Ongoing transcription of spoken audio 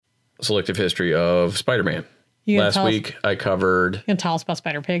selective history of Spider-Man. Last week I covered... You can tell us about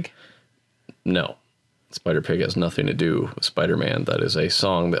Spider-Pig? No. Spider-Pig has nothing to do with Spider-Man. That is a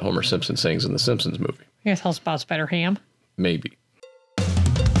song that Homer Simpson sings in the Simpsons movie. You can tell us about Spider-Ham? Maybe.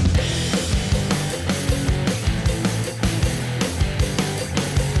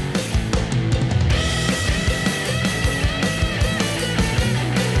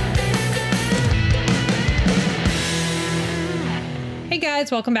 Hey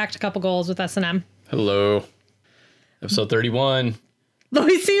guys, welcome back to Couple Goals with S&M. Hello. Episode 31.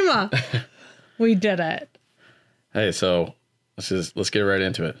 Louisima. We did it. Hey, so let's get right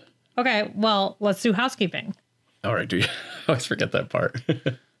into it. Okay, well, let's do housekeeping. All right, I always forget that part.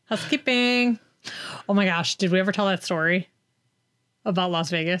 Housekeeping. Oh my gosh, did we ever tell that story about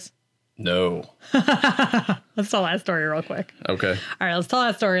Las Vegas? No. Let's tell that story real quick. Okay. All right, let's tell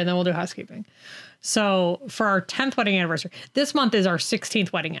that story and then we'll do housekeeping. So for our 10th wedding anniversary, this month is our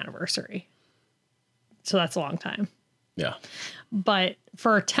 16th wedding anniversary. So that's a long time. Yeah. But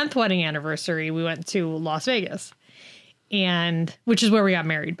for our 10th wedding anniversary, we went to Las Vegas, and which is where we got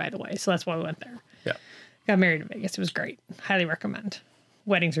married, by the way. So that's why we went there. Yeah. Got married in Vegas. It was great. Highly recommend.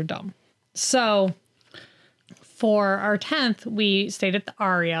 Weddings are dumb. So for our 10th, we stayed at the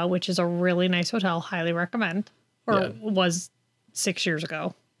Aria, which is a really nice hotel. Highly recommend. Or was 6 years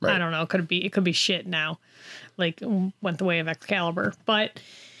ago. Right. I don't know. It could be shit now. Like went the way of Excalibur. But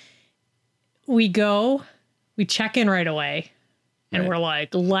we check in right away and we're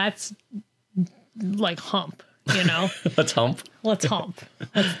like, let's hump, you know? Let's hump. Let's hump.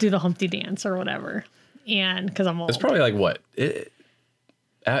 Let's do the Humpty dance or whatever. And because I'm old. It's probably like what? It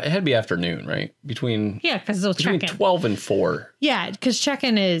had to be afternoon, right? Between 12 and 4. Yeah, because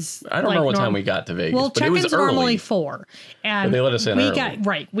check-in is... I don't remember what time we got to Vegas, but it was early. Check-in's normally 4. And but they let us in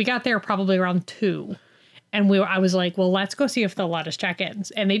early. We got there probably around 2. And I was like, well, let's go see if they'll let us check-ins.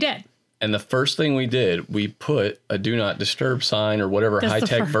 And they did. And the first thing we did, we put a do not disturb sign or whatever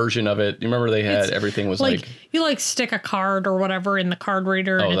high-tech version of it. You remember they had everything was like... You stick a card or whatever in the card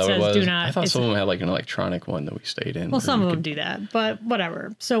reader and it says do not... I thought some of them had like an electronic one that we stayed in. Well, some of them do that, but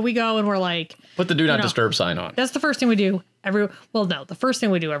whatever. So we go and we're like... Put the do not disturb sign on. That's the first thing we do. The first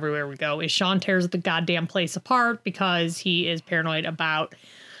thing we do everywhere we go is Sean tears the goddamn place apart because he is paranoid about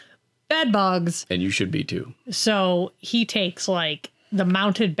bed bugs. And you should be too. So he takes the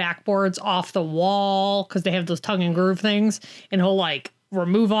mounted backboards off the wall because they have those tongue and groove things, and he'll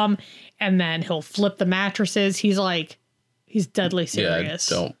remove them, and then he'll flip the mattresses. He's deadly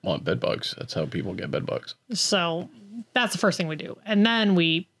serious. Yeah, I don't want bed bugs. That's how people get bed bugs. So that's the first thing we do. And then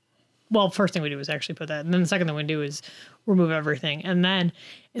first thing we do is actually put that. And then the second thing we do is remove everything. And then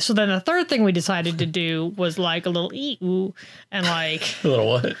the third thing we decided to do was a little eat-oo and a little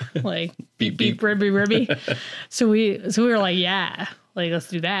what? Beep, beep, ribby. So we were like, yeah, let's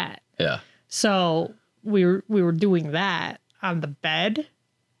do that. Yeah. So we were doing that on the bed.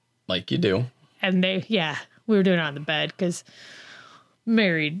 Like you do. And we were doing it on the bed because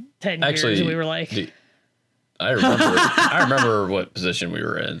married 10 years. And we were like... I remember what position we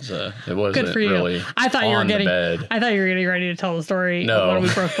were in, so it wasn't good for you. Really I thought you were getting bed. I thought you were getting ready to tell the story of when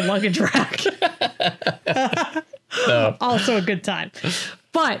we broke the luggage rack. No. Also a good time.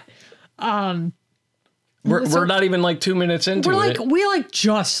 But we're not even 2 minutes into it. We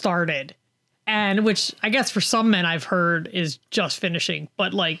just started. And which I guess for some men I've heard is just finishing,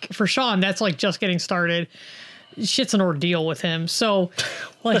 but for Sean that's just getting started. Shit's an ordeal with him. So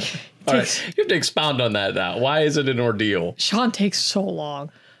all right. You have to expound on that now. Why is it an ordeal? Sean takes so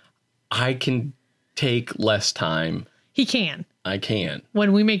long. I can take less time. He can. I can.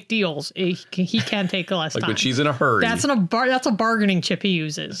 When we make deals, he can take less time. When she's in a hurry. That's a bargaining chip he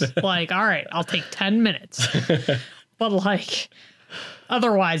uses. All right, I'll take 10 minutes. But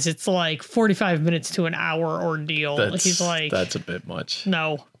otherwise it's 45 minutes to an hour ordeal. He's that's a bit much.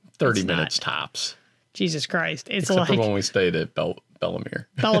 No. 30 minutes tops. Jesus Christ. It's Except for when we stayed at Bellamere.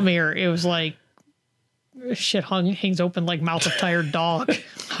 Bellamere, it was shit hangs open like mouth of tired dog.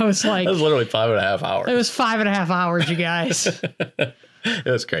 I was that was literally 5.5 hours. It was 5.5 hours, you guys. It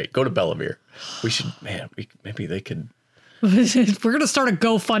was great. Go to Bellamere. We should, maybe they could. We're going to start a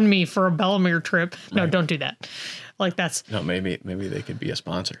GoFundMe for a Bellamere trip. No, don't do that. No, maybe they could be a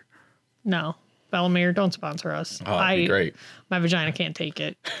sponsor. No. Bellamere, don't sponsor us. Oh, that'd be great. My vagina can't take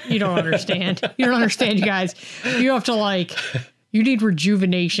it. You don't understand. You don't understand, you guys. You have to you need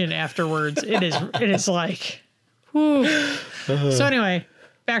rejuvenation afterwards. It is whew. So anyway,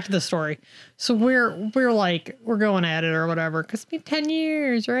 back to the story. So we're going at it or whatever. Cause it's been 10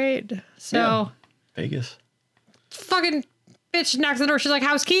 years, right? So yeah. Vegas. Fucking bitch knocks on the door. She's like,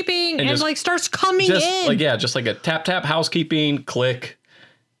 housekeeping, and starts coming in. Just like a tap, housekeeping, click.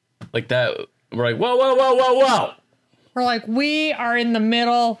 Like that. We're like, whoa, whoa, whoa, whoa, whoa. We're like, we are in the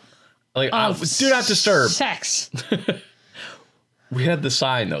middle like, of do not disturb. Sex. We had the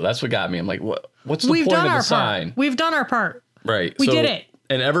sign, though. That's what got me. I'm like, what's the We've point done of the our sign? part. We've done our part. Right. We did it.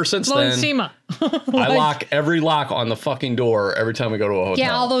 And ever since then, SEMA. I lock every lock on the fucking door every time we go to a hotel.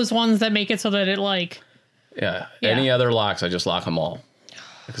 Yeah, all those ones that make it so that it like... Yeah. Any other locks, I just lock them all.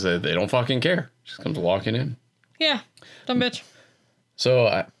 Because they don't fucking care. Just comes walking in. Yeah. Dumb bitch.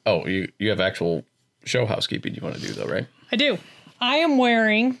 So, you have actual show housekeeping you want to do, though, right? I do. I am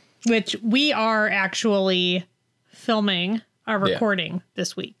wearing, which we are actually filming a recording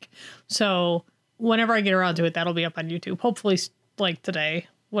this week. So whenever I get around to it, that'll be up on YouTube. Hopefully, like today,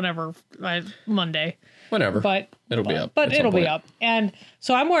 whenever, Monday. Whenever. But it'll be up. But it'll be up. And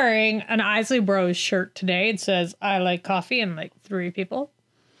so I'm wearing an Isley Bros shirt today. It says, I like coffee and like 3 people,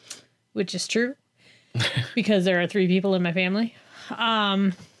 which is true because there are 3 people in my family.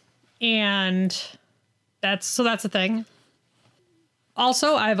 And that's a thing.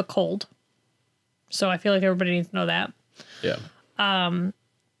 Also, I have a cold. So I feel like everybody needs to know that. Yeah.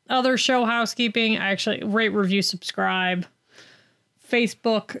 Other show housekeeping, actually rate, review, subscribe.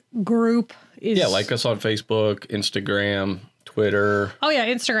 Facebook group is... Yeah, like us on Facebook, Instagram, Twitter. Oh, yeah,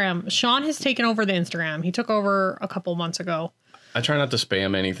 Instagram. Sean has taken over the Instagram. He took over a couple months ago. I try not to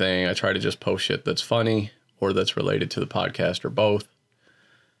spam anything. I try to just post shit that's funny or that's related to the podcast or both.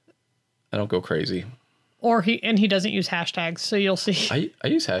 I don't go crazy. He doesn't use hashtags, so you'll see. I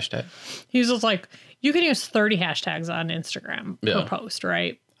use hashtags. He uses like, you can use 30 hashtags on Instagram per post,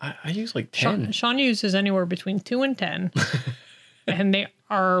 right? I use like 10. Sean uses anywhere between 2 and 10. And they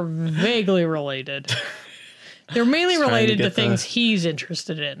are vaguely related. They're mainly related to things he's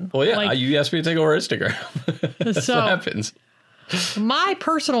interested in. Well, yeah, like, you asked me to take over Instagram. That's what happens. My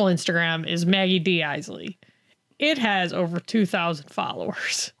personal Instagram is Maggie D. Isley. It has over 2,000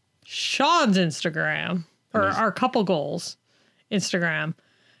 followers. Sean's Instagram, or our couple goals Instagram,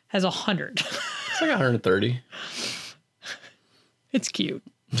 has 100. It's like 130. It's cute.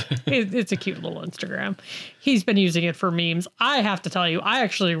 It's a cute little Instagram. He's been using it for memes. I have to tell you, I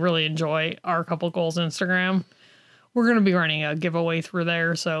actually really enjoy our couple goals Instagram. We're going to be running a giveaway through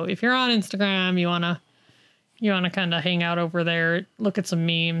there. So if you're on Instagram, you want to kind of hang out over there, look at some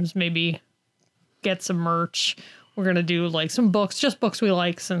memes, maybe get some merch. We're going to do like some books, just books we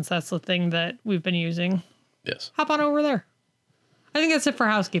like, since that's the thing that we've been using. Yes. Hop on over there. I think that's it for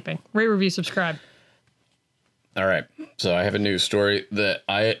housekeeping. Rate, review, subscribe. All right. So I have a news story that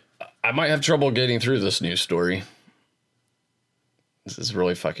I might have trouble getting through this news story. This is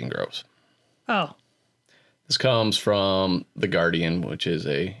really fucking gross. Oh. This comes from The Guardian, which is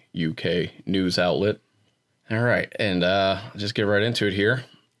a UK news outlet. All right. And I'll just get right into it here.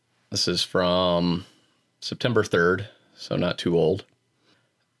 This is from September 3rd, so not too old.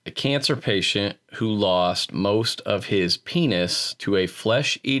 A cancer patient who lost most of his penis to a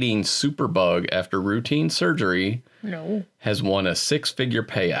flesh-eating superbug after routine surgery has won a 6-figure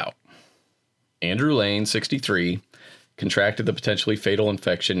payout. Andrew Lane, 63, contracted the potentially fatal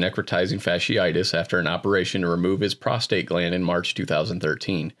infection necrotizing fasciitis after an operation to remove his prostate gland in March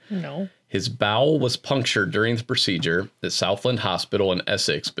 2013. His bowel was punctured during the procedure at Southland Hospital in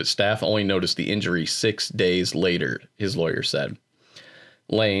Essex, but staff only noticed the injury 6 days later, his lawyer said.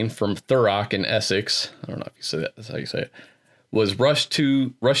 Lane from Thurrock in Essex, I don't know if you say that, that's how you say it, was rushed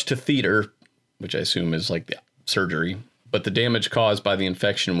to theater, which I assume is like the surgery, but the damage caused by the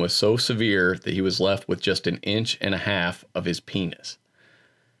infection was so severe that he was left with just 1.5 inches of his penis.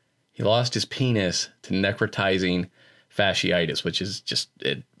 He lost his penis to necrotizing fasciitis, which is just,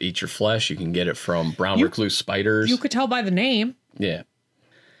 it eats your flesh. You can get it from brown recluse spiders. You could tell by the name. Yeah.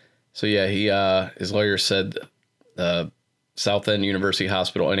 So yeah, his lawyer said Southend University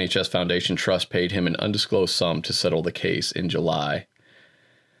Hospital NHS Foundation Trust paid him an undisclosed sum to settle the case in July.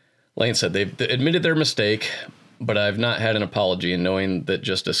 Lane said they've admitted their mistake, but I've not had an apology, and knowing that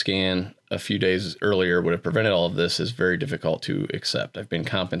just a scan a few days earlier would have prevented all of this is very difficult to accept. I've been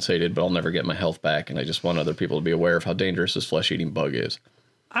compensated, but I'll never get my health back, and I just want other people to be aware of how dangerous this flesh-eating bug is.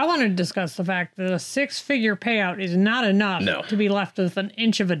 I want to discuss the fact that a 6-figure payout is not enough to be left with 1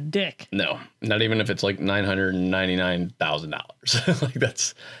 inch of a dick. No, not even if it's like $999,000. Like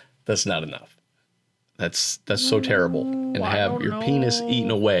that's not enough. That's so terrible. And have your penis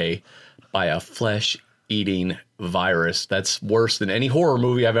eaten away by a flesh-eating virus. That's worse than any horror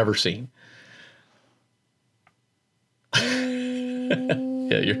movie I've ever seen.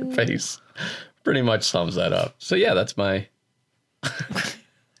 Yeah, your face pretty much sums that up. So yeah, that's my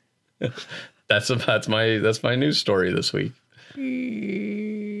that's my news story this week. I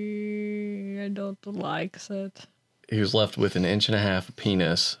don't like it. he was left with an 1.5 inch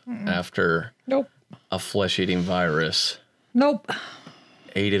penis after Nope. a flesh-eating virus Nope.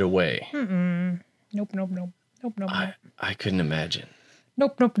 ate it away. Nope. Nope. Nope. Nope. Nope. I couldn't imagine.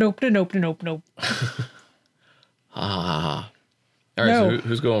 Nope. Nope. Nope. Nope. Nope. Nope. All right, No. so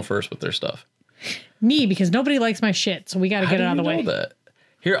who's going first with their stuff? Me, because nobody likes my shit, so we got to get it out of the way. That?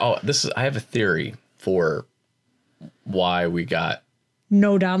 Here, I have a theory for why we got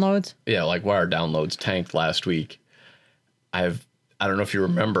No downloads. like why our downloads tanked last week. I don't know if you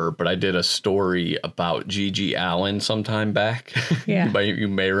remember, but I did a story about Gigi Allen sometime back. Yeah. you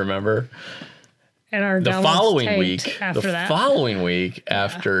may remember. And our The downloads following tanked week, after that.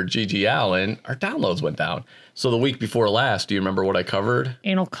 after Gigi Allen, our downloads went down. So the week before last, do you remember what I covered?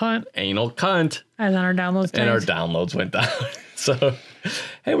 Anal cunt. Anal cunt. And then our downloads tanked. And our downloads went down. So,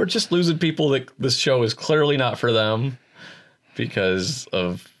 hey, we're just losing people that this show is clearly not for them because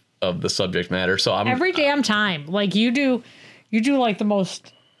of the subject matter. So I'm Every damn time. Like you do like the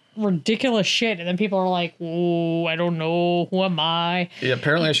most ridiculous shit. And then people are like, "Ooh, I don't know. Who am I?" yeah,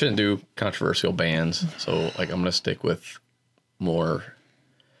 apparently I shouldn't do controversial bands. So like I'm going to stick with more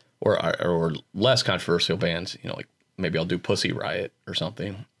or less controversial bands. You know, like maybe I'll do Pussy Riot or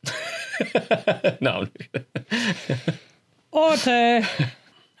something. No. All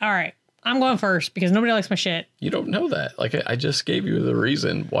right. I'm going first because nobody likes my shit. You don't know that. Like I just gave you the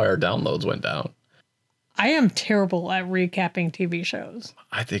reason why our downloads went down. I am terrible at recapping TV shows.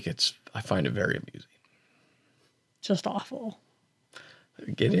 I find it very amusing. Just awful.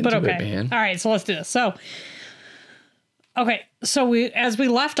 Get into But okay. it, man. All right, so let's do this. So as we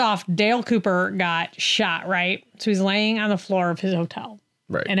left off, Dale Cooper got shot, right? So he's laying on the floor of his hotel.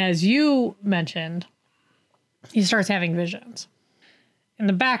 Right. And as you mentioned, he starts having visions. In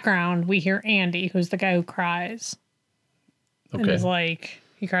the background, we hear Andy, who's the guy who cries. And Okay. is like,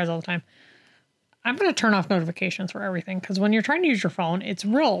 he cries all the time. I'm going to turn off notifications for everything because when you're trying to use your phone, it's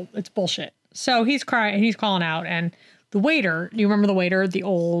bullshit. So he's crying, he's calling out, and the waiter, do you remember the waiter, the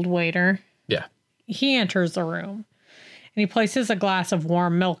old waiter? Yeah. He enters the room and he places a glass of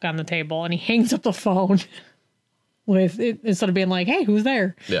warm milk on the table and he hangs up the phone with it instead of being like, "Hey, who's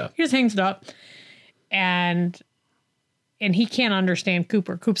there?" Yeah. He just hangs it up and he can't understand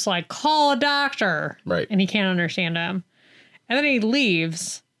Cooper. Coop's like, "Call a doctor." Right. And he can't understand him. And then he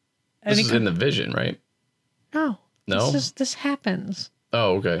leaves. And This is in the vision, right? No. No? This happens.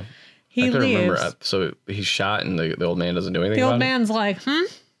 Oh, okay. He I couldn't leaves. remember. So he's shot and the old man doesn't do anything The about old it? man's like,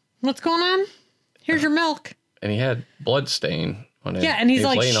 "What's going on? Here's your milk." And he had blood stain on his. Yeah, and he's he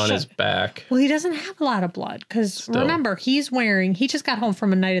was like, laying on his back. Well, he doesn't have a lot of blood because Still. remember, he just got home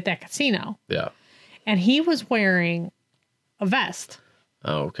from a night at that casino Yeah. and he was wearing a vest.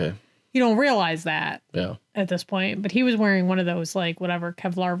 Oh, okay. You don't realize that Yeah. at this point, but he was wearing one of those, like, whatever,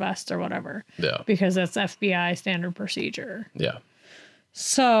 Kevlar vests or whatever, Yeah. because that's FBI standard procedure. Yeah.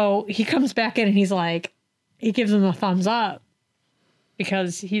 So he comes back in and he's like, he gives him a thumbs up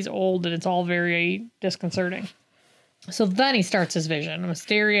because he's old and it's all very disconcerting. So then he starts his vision. A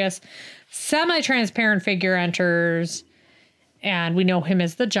mysterious, semi-transparent figure enters, and we know him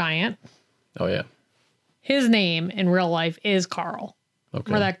as the Giant. Oh, yeah. His name in real life is Carl. Okay.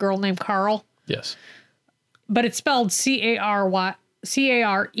 Remember that girl named Carl? Yes. But it's spelled Carel,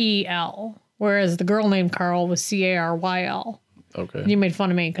 whereas the girl named Carl was Caryl. Okay. You made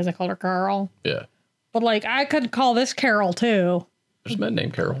fun of me because I called her Carl. Yeah. But, like, I could call this Carol, too. There's a man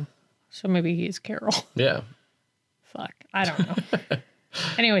named Carol. So maybe he's Carol. Yeah. Fuck. I don't know.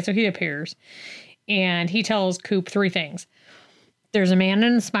 Anyway, so he appears. And he tells Coop 3 things. There's a man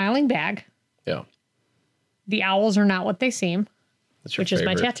in a smiling bag. Yeah. The owls are not what they seem. That's your Which is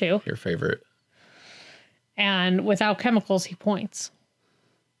my favorite. tattoo. Your favorite. And without chemicals, he points.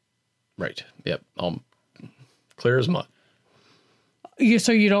 Right. Yep. Clear as mud.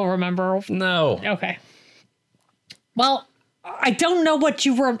 So you don't remember? No. Okay. Well, I don't know what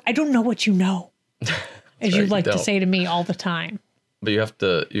you know. As you right, like you to don't. say to me all the time. But you have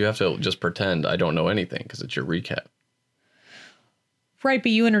to just pretend I don't know anything because it's your recap. Right,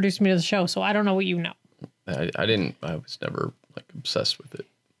 but you introduced me to the show, so I don't know what you know. I was never like obsessed with it.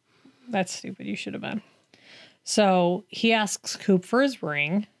 That's stupid. You should have been. So he asks Coop for his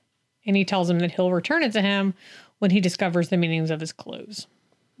ring, and he tells him that he'll return it to him when he discovers the meanings of his clues.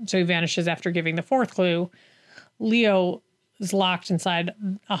 So he vanishes after giving the 4th clue. Leo is locked inside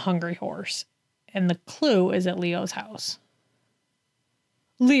a hungry horse, and the clue is at Leo's house.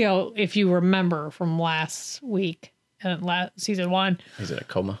 Leo, if you remember from last week, season 1, He's in a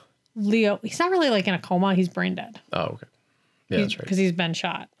coma. Leo, he's not really like in a coma. He's brain dead. Oh, okay. Yeah, that's right. Because he's been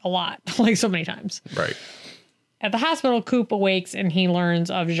shot a lot, like so many times. Right. At the hospital, Coop awakes and he learns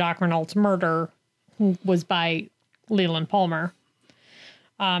of Jacques Renault's murder, who was by Leland Palmer.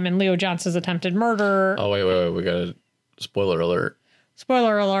 And Leo Johnson's attempted murder. Oh, wait. We got a spoiler alert.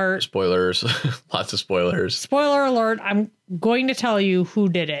 Spoiler alert. Spoilers. Lots of spoilers. Spoiler alert. I'm going to tell you who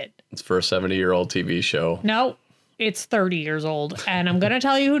did it. It's for a 70-year-old TV show. No, it's 30 years old. And I'm going to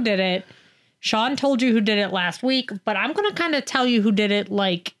tell you who did it. Sean told you who did it last week, but I'm going to kind of tell you who did it,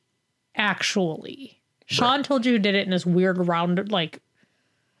 like, actually. Sean told you who did it in this weird round, like,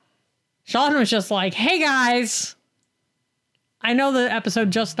 Sean was just like, hey, guys, I know the episode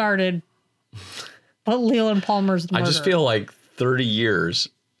just started, but Leland Palmer's the murderer. I just feel like 30 years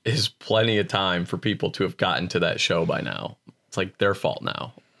is plenty of time for people to have gotten to that show by now. It's like their fault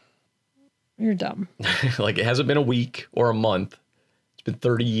now. You're dumb. Like, it hasn't been a week or a month. It's been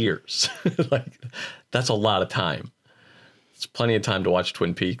 30 years. Like, that's a lot of time. It's plenty of time to watch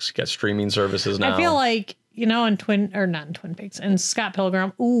Twin Peaks. You got streaming services now. I feel like, in not in Twin Peaks, and Scott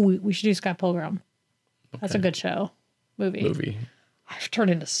Pilgrim. Ooh, we should do Scott Pilgrim. That's a good show. Movie. I've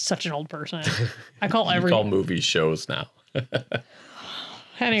turned into such an old person. I call call movies shows now.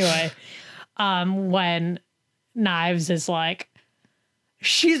 Anyway, when Knives is like,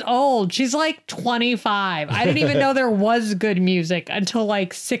 she's old. She's like 25. I didn't even know there was good music until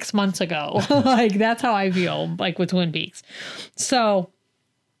like 6 months ago. Like, that's how I feel, like, with Twin Peaks. So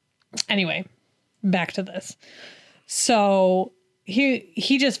anyway, back to this. So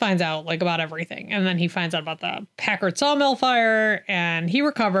he just finds out, like, about everything. And then he finds out about the Packard sawmill fire, and he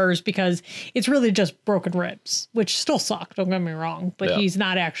recovers because it's really just broken ribs, which still suck. Don't get me wrong. But he's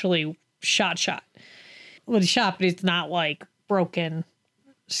not actually shot. Well, he's shot, but he's not like broken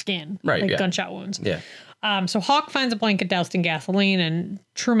skin, right? Like gunshot wounds. Yeah. So Hawk finds a blanket doused in gasoline, and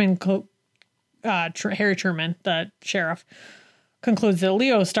Harry Truman, the sheriff, concludes that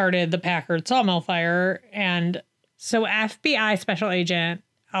Leo started the Packard sawmill fire. And so FBI Special Agent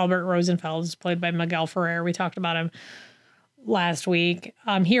Albert Rosenfeld is played by Miguel Ferrer. We talked about him last week.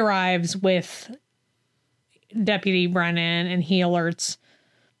 He arrives with Deputy Brennan, and he alerts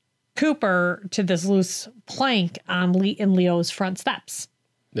Cooper to this loose plank in Leo's front steps.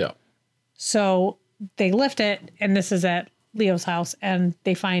 Yeah. So they lift it, and this is at Leo's house, and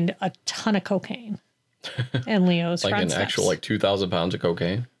they find a ton of cocaine in Leo's like front an steps. actual, like, 2,000 pounds of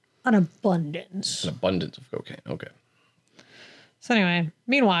cocaine? An abundance. An abundance of cocaine. Okay. So anyway,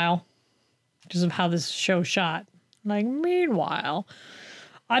 meanwhile, because of how this show's shot, meanwhile,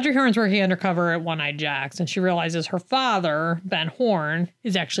 Audrey Horne's working undercover at One-Eyed Jacks, and she realizes her father, Ben Horne,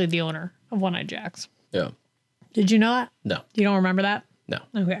 is actually the owner of One-Eyed Jacks. Yeah. Did you know that? No. You don't remember that? No.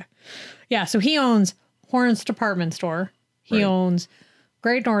 Okay. Yeah, so he owns Horne's department store. He owns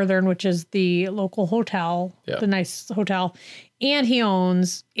Great Northern, which is the local hotel, the nice hotel. And he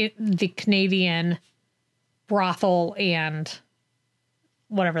owns the Canadian brothel and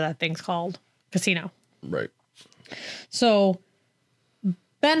whatever that thing's called, casino. Right. So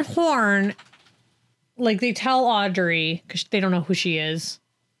Ben Horne, like, they tell Audrey, because they don't know who she is,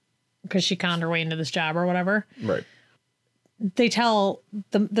 because she conned her way into this job or whatever. Right. They tell,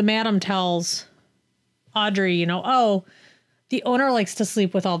 the madam tells Audrey, oh, the owner likes to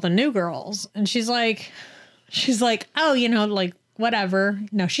sleep with all the new girls. And she's like, oh, like, whatever.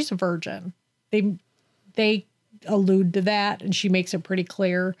 No, she's a virgin. They allude to that, and she makes it pretty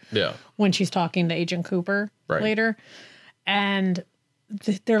clear when she's talking to Agent Cooper later. And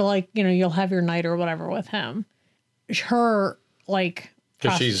they're like, you'll have your night or whatever with him. Her, like,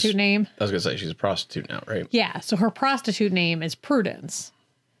 prostitute name. I was going to say, she's a prostitute now, right? Yeah. So her prostitute name is Prudence.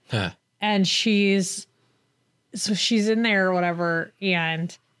 And she's in there or whatever.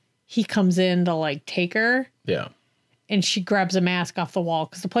 And he comes in to, like, take her. Yeah. And she grabs a mask off the wall,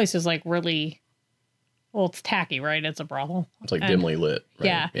 because the place is, like, really, well, it's tacky, right? It's a brothel. It's like dimly lit. Right?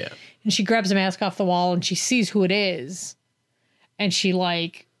 Yeah. Yeah. And she grabs a mask off the wall, and she sees who it is. And she's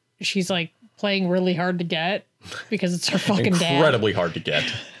like playing really hard to get, because it's her fucking dad. Incredibly hard to get.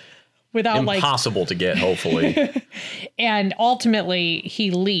 Without impossible to get, hopefully. And ultimately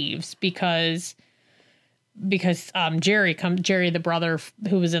he leaves because Jerry, the brother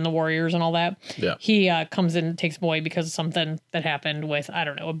who was in the Warriors and all that. Yeah. He comes in and takes him away because of something that happened with, I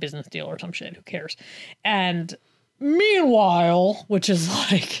don't know, a business deal or some shit. Who cares? And meanwhile, which is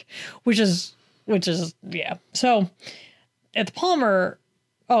yeah. So at the Palmer,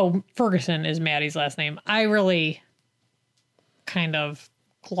 Ferguson is Maddie's last name. I really kind of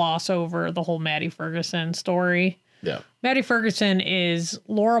gloss over the whole Maddie Ferguson story. Yeah. Maddie Ferguson is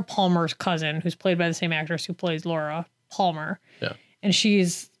Laura Palmer's cousin, who's played by the same actress who plays Laura Palmer. Yeah. And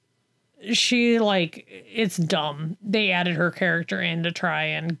it's dumb. They added her character in to try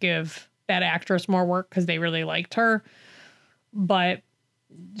and give that actress more work because they really liked her. But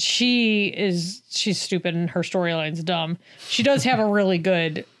she's stupid and her storyline's dumb. She does have a really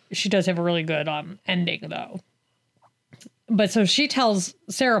good ending though. But so she tells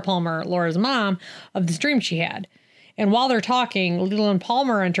Sarah Palmer, Laura's mom, of this dream she had. And while they're talking, Leland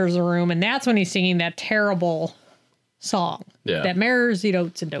Palmer enters the room, and that's when he's singing that terrible song. Yeah. That mares eat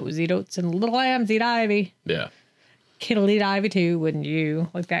oats and does eat oats and little lambs eat ivy. Yeah. Kid'll eat ivy too, wouldn't you?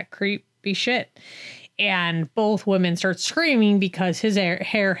 Like that creepy shit. And both women start screaming because his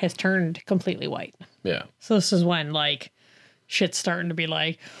hair has turned completely white. Yeah. So this is when, like, shit's starting to be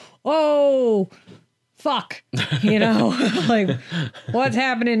like, oh, fuck. You know? Like, what's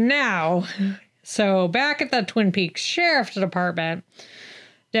happening now? So back at the Twin Peaks Sheriff's Department,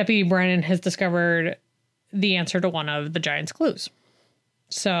 Deputy Brennan has discovered the answer to one of the Giant's clues.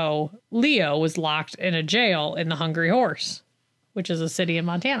 So Leo was locked in a jail in the Hungry Horse, which is a city in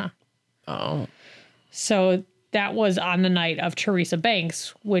Montana. Oh. So that was on the night of Teresa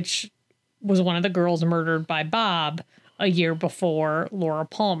Banks, which was one of the girls murdered by Bob a year before Laura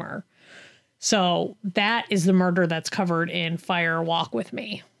Palmer. So that is the murder that's covered in Fire Walk With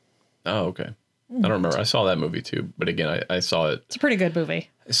Me. Oh, okay. I don't remember. I saw that movie too, but again, I saw it. It's a pretty good movie.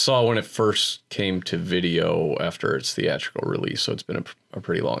 I saw it when it first came to video after its theatrical release, so it's been a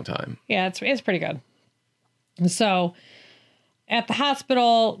pretty long time. Yeah, it's pretty good. So at the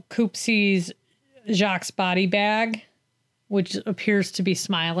hospital, Coop sees Jacques' body bag, which appears to be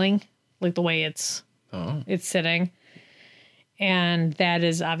smiling, like the way it's sitting. And that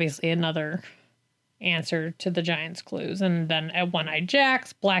is obviously another answer to the Giant's clues. And then at One-Eyed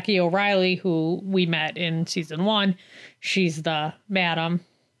Jack's, Blackie O'Reilly, who we met in season 1, she's the madam.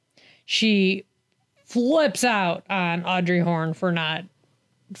 She flips out on Audrey Horne for not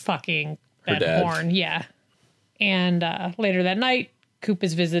fucking that Horne. Yeah. And later that night, Coop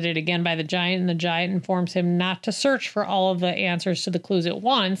is visited again by the Giant, and the Giant informs him not to search for all of the answers to the clues at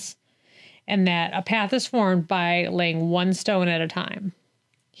once, and that a path is formed by laying one stone at a time.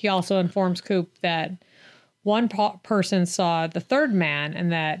 He also informs Coop that one person saw the third man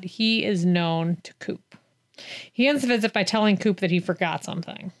and that he is known to Coop. He ends the visit by telling Coop that he forgot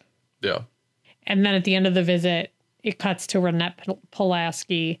something. Yeah. And then at the end of the visit, it cuts to Renette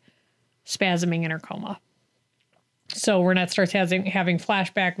Pulaski spasming in her coma. So Renette starts having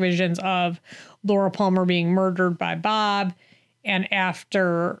flashback visions of Laura Palmer being murdered by Bob. And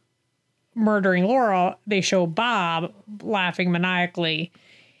after murdering Laura, they show Bob laughing maniacally.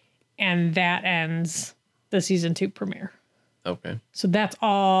 And that ends the season 2 premiere. Okay. So that's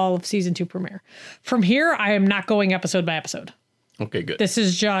all of season 2 premiere. From here, I am not going episode by episode. Okay, good. This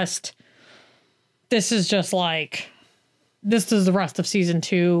is like, this is the rest of season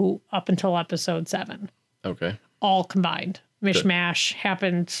 2 up until episode 7. Okay. All combined. Mishmash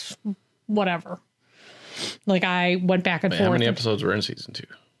happened, whatever. Like, I went back and forth. How many episodes were in season 2?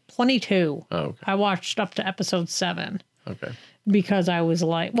 22. Oh, okay. I watched up to episode 7. Okay. Because I was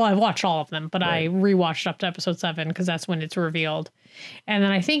like, well, I've watched all of them, but right. I rewatched up to episode 7 because that's when it's revealed. And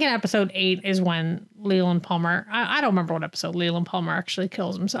then I think in episode 8 is when Leland Palmer, I don't remember what episode Leland Palmer actually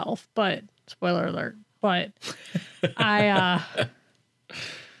kills himself, but spoiler alert. But I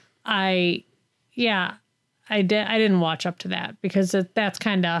didn't watch up to that because that's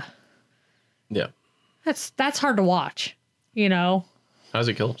kind of, yeah, that's hard to watch, you know? How does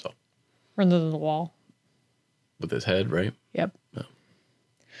he kill himself? Runs into the wall. With his head, right? Yep.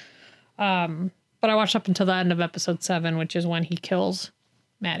 Oh. But I watched up until the end of episode 7, which is when he kills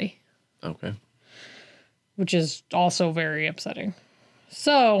Maddie. Okay. Which is also very upsetting.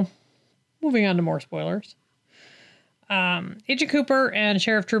 So, moving on to more spoilers. Agent Cooper and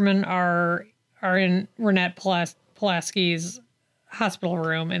Sheriff Truman are in Renette Pulaski's hospital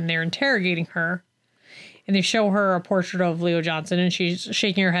room, and they're interrogating her. And they show her a portrait of Leo Johnson, and she's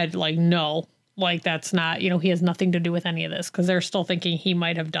shaking her head like, no. Like, that's not, he has nothing to do with any of this, because they're still thinking he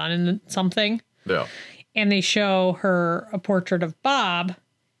might have done something. Yeah. And they show her a portrait of Bob,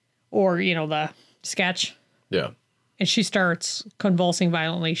 or, the sketch. Yeah. And she starts convulsing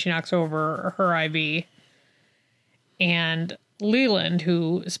violently. She knocks over her IV. And Leland,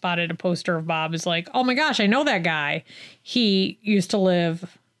 who spotted a poster of Bob, is like, oh my gosh, I know that guy. He used to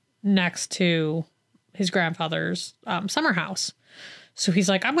live next to his grandfather's summer house. So he's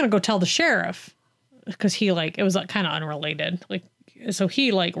like, I'm going to go tell the sheriff, because it was kind of unrelated. So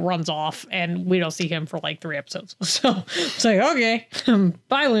he runs off, and we don't see him for 3 episodes. So it's like, okay,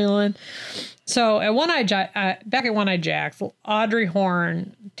 bye, Leland. So back at One-Eyed Jack's, Audrey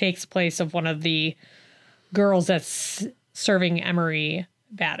Horne takes place of one of the girls that's serving Emery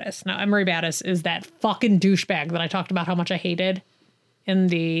Battis. Now, Emery Battis is that fucking douchebag that I talked about how much I hated in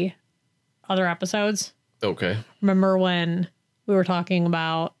the other episodes. Okay. Remember when we were talking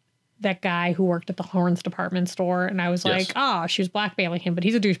about that guy who worked at the Horns department store. And I was like, oh, she was blackmailing him, but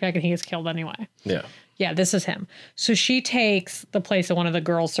he's a douchebag and he gets killed anyway. Yeah. Yeah, this is him. So she takes the place of one of the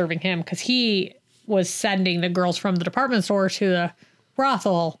girls serving him because he was sending the girls from the department store to the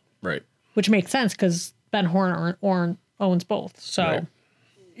brothel. Right. Which makes sense because Ben Horn owns both. So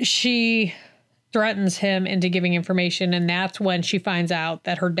she threatens him into giving information, and that's when she finds out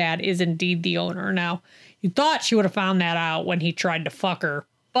that her dad is indeed the owner. Now, you thought she would have found that out when he tried to fuck her,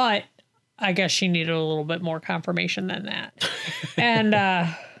 but I guess she needed a little bit more confirmation than that.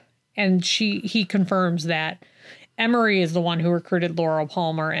 And he confirms that Emery is the one who recruited Laura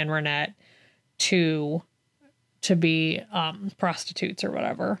Palmer and Renette to be prostitutes or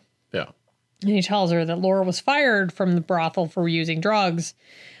whatever. Yeah. And he tells her that Laura was fired from the brothel for using drugs,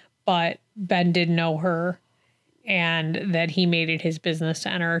 but Ben did know her and that he made it his business to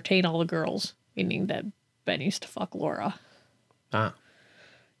entertain all the girls, meaning that Ben used to fuck Laura. Ah.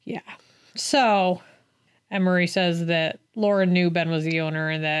 Yeah. So Emery says that Laura knew Ben was the owner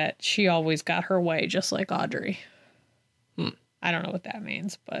and that she always got her way, just like Audrey. I don't know what that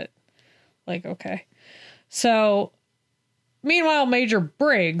means, but like, okay. So meanwhile, Major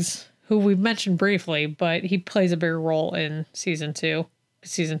Briggs, who we've mentioned briefly, but he plays a bigger role in season 2.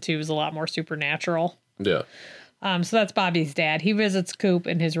 Season 2 is a lot more supernatural. Yeah. So that's Bobby's dad. He visits Coop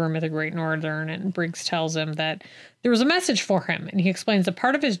in his room at the Great Northern, and Briggs tells him that there was a message for him. And he explains that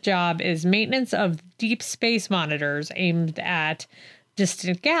part of his job is maintenance of deep space monitors aimed at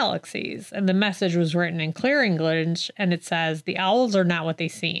distant galaxies. And the message was written in clear English, and it says, "The owls are not what they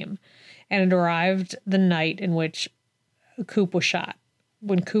seem." And it arrived the night in which Coop was shot.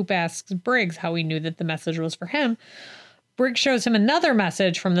 When Coop asks Briggs how he knew that the message was for him, Briggs shows him another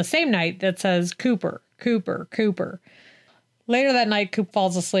message from the same night that says, "Cooper, Cooper, Cooper." Later that night, Coop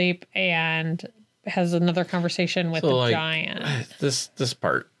falls asleep and has another conversation with the giant. This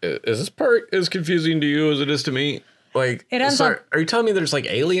part is this part as confusing to you as it is to me? Like, it ends up, are you telling me there's like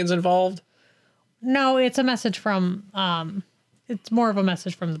aliens involved? No, it's a message from it's more of a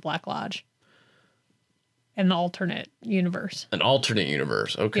message from the Black Lodge in the alternate universe. An alternate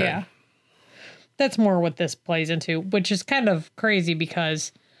universe, okay. Yeah. That's more what this plays into, which is kind of crazy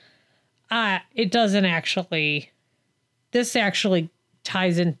because it doesn't actually... This actually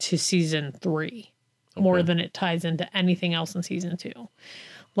ties into season 3 more than it ties into anything else in season 2.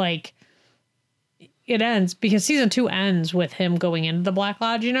 Like, it ends... Because season 2 ends with him going into the Black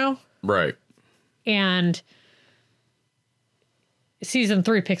Lodge, you know? Right. And season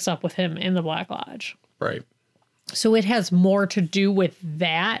 3 picks up with him in the Black Lodge. Right. So it has more to do with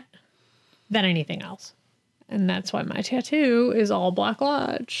that than anything else. And that's why my tattoo is all Black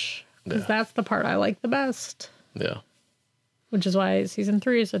Lodge. Because that's the part I like the best. Yeah. Which is why season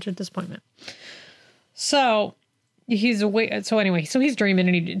 3 is such a disappointment. So he's awake. So anyway, he's dreaming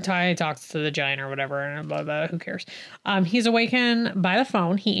and he talks to the giant or whatever. And blah, blah, who cares? He's awakened by the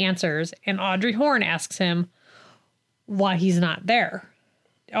phone. He answers. And Audrey Horne asks him why he's not there.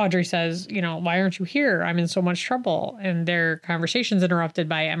 Audrey says, "Why aren't you here? I'm in so much trouble." And their conversation's interrupted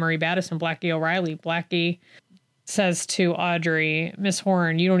by Emery Battis and Blackie O'Reilly. Blackie says to Audrey, "Miss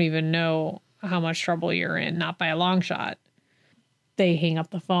Horne, you don't even know how much trouble you're in, not by a long shot." They hang up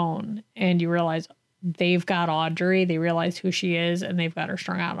the phone and you realize they've got Audrey. They realize who she is and they've got her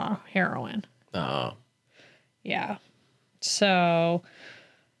strung out on heroin. Oh. Yeah. So,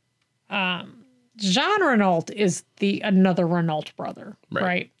 Jean Renault is another Renault brother,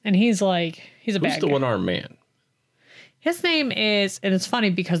 right? And he's a bad guy. Who's the one-armed man? His name is, and it's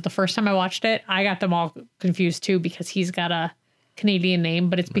funny because the first time I watched it, I got them all confused too because he's got a Canadian name,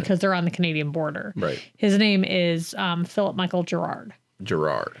 but it's because they're on the Canadian border. Right. His name is Philip Michael Gerard.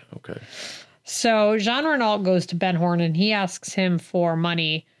 Gerard, okay. So Jean Renault goes to Ben Horne and he asks him for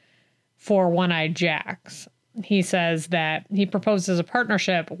money for One-Eyed Jacks. He says that he proposes a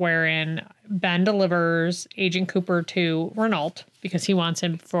partnership wherein Ben delivers Agent Cooper to Renault because he wants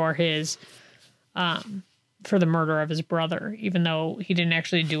him for his, for the murder of his brother, even though he didn't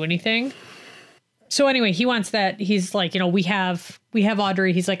actually do anything. So anyway, he wants that. He's like, we have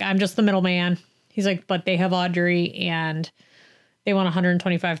Audrey. He's like, I'm just the middleman. He's like, but they have Audrey and they want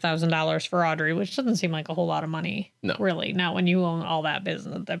 $125,000 for Audrey, which doesn't seem like a whole lot of money. No. Really. Not when you own all that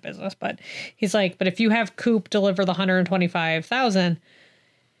business. But he's like, but if you have Coop deliver the $125,000,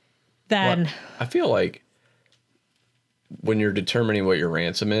 then... Well, I feel like when you're determining what your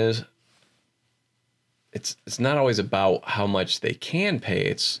ransom is, it's not always about how much they can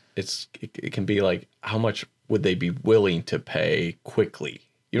pay. It can be like, how much would they be willing to pay quickly?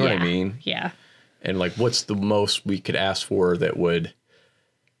 You know what I mean? Yeah. And like, what's the most we could ask for that would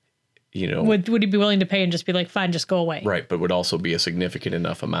Would he be willing to pay and just be like, fine, just go away? Right, but would also be a significant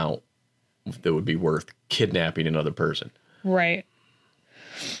enough amount that would be worth kidnapping another person. Right.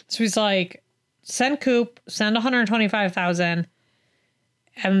 So he's like, send Coop, send 125,000,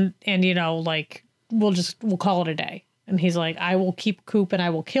 and like we'll call it a day. And he's like, I will keep Coop and I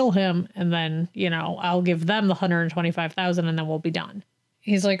will kill him, and then I'll give them the 125,000 and then we'll be done.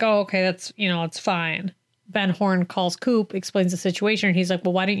 He's like, oh, okay, that's it's fine. Ben Horne calls Coop, explains the situation, and he's like,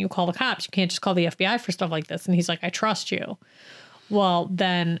 well, why didn't you call the cops? You can't just call the FBI for stuff like this. And he's like, I trust you. Well,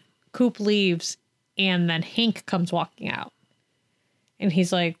 then Coop leaves, and then Hank comes walking out. And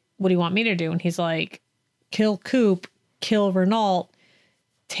he's like, what do you want me to do? And he's like, kill Coop, kill Renault,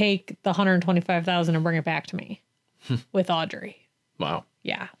 take the 125,000 and bring it back to me with Audrey. Wow.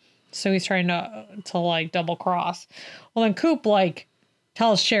 Yeah. So he's trying to like double cross. Well, then Coop like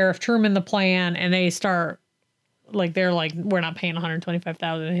tells Sheriff Truman the plan, and they start like, they're like, we're not paying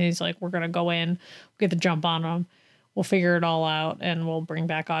 125,000. And he's like, we're going to go in, get the jump on them. We'll figure it all out and we'll bring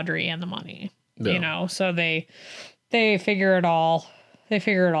back Audrey and the money, Yeah. So they figure it all. They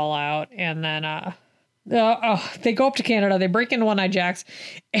figure it all out, and then they go up to Canada. They break into One Eye Jack's,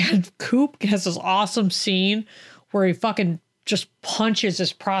 and Coop has this awesome scene where he fucking just punches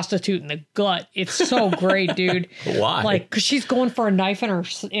this prostitute in the gut. It's so great, dude. Why? Like, because she's going for a knife in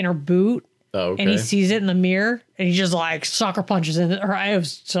her boot, Oh, okay. and he sees it in the mirror, and he just like sucker punches in her. It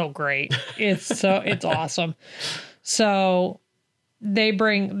was so great. It's awesome. So they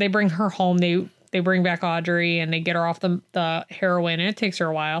bring her home. They bring back Audrey and they get her off the heroin, and it takes her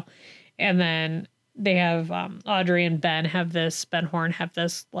a while. And then they have Audrey and Ben Horne have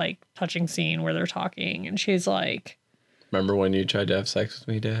this like touching scene where they're talking, and she's like, remember when you tried to have sex with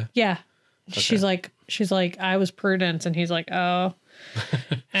me, Dad? yeah. Okay. She's like, I was Prudence, and he's like, oh.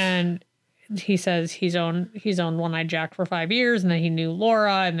 And he says he's owned One Eye Jack for 5 years, and then he knew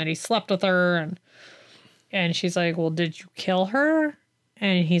Laura, and then he slept with her, and she's like, well, did you kill her?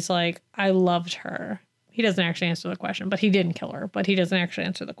 And he's like, I loved her. He doesn't actually answer the question, but he didn't kill her, but he doesn't actually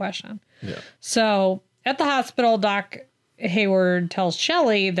answer the question. Yeah. So at the hospital, Doc Hayward tells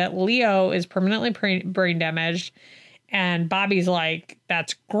Shelley that Leo is permanently brain damaged. And Bobby's like,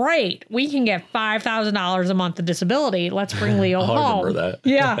 that's great. We can get $5,000 a month of disability. Let's bring Leo home. I remember that.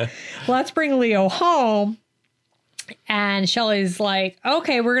 Yeah. Let's bring Leo home. And Shelley's like,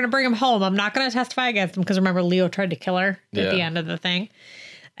 okay, we're going to bring him home. I'm not going to testify against him, because remember, Leo tried to kill her at the end of the thing,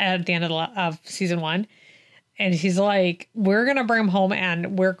 at the end of season 1. And he's like, we're going to bring him home,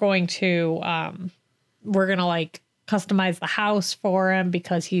 and we're going to like customize the house for him,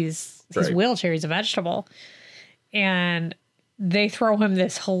 because his wheelchair, he's a vegetable. And they throw him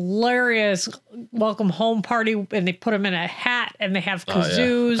this hilarious welcome home party, and they put him in a hat, and they have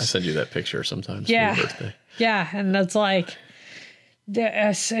kazoos. I send you that picture sometimes for Yeah. your birthday. Yeah, and that's like,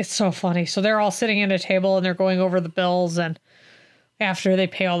 it's so funny. So they're all sitting at a table, and they're going over the bills, and after they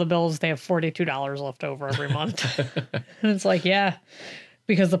pay all the bills, they have $42 left over every month. And it's like, yeah,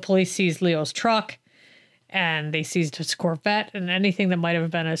 because the police seized Leo's truck, and they seized his Corvette and anything that might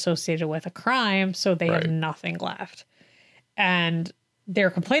have been associated with a crime, so they have nothing left. And they're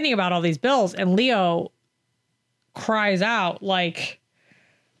complaining about all these bills, and Leo cries out like,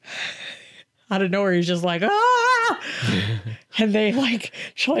 out of nowhere, he's just like, ah! And they like,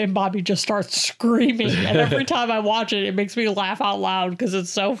 Shelley and Bobby just start screaming. And every time I watch it, it makes me laugh out loud, because it's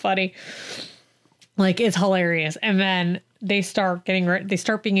so funny. Like, it's hilarious. And then they start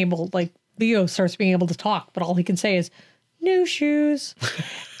being able, like, Leo starts being able to talk, but all he can say is, new shoes.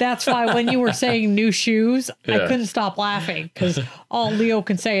 That's why when you were saying new shoes, I couldn't stop laughing, because all Leo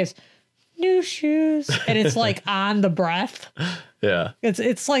can say is, new shoes. And it's like on the breath. Yeah.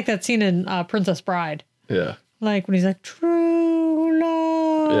 It's like that scene in Princess Bride. Yeah. Like when he's like, true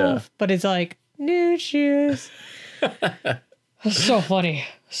love. Yeah. But it's like, new shoes. It's so funny.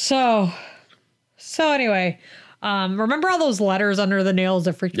 So anyway, remember all those letters under the nails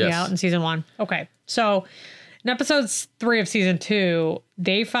that freaked me out in season 1? Okay. So in episode 3 of season 2,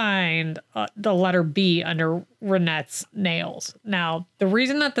 they find the letter B under Renette's nails. Now, the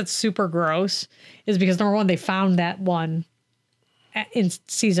reason that's super gross is because, number one, they found that one in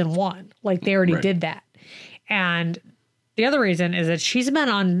season 1. Like, they already did that. And the other reason is that she's been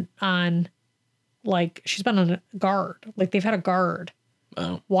on guard. Like, they've had a guard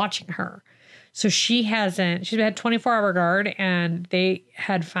watching her. So she's had 24-hour guard, and they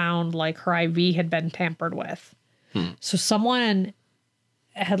had found like her IV had been tampered with. So someone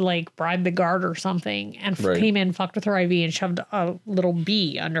had like bribed the guard or something, and came in, fucked with her IV, and shoved a little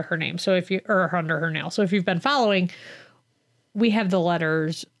B under her name. So under her nail. So if you've been following, we have the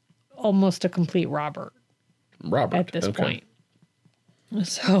letters almost a complete Robert at this point.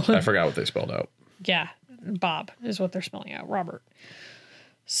 So I forgot what they spelled out. yeah, Bob is what they're spelling out. Robert.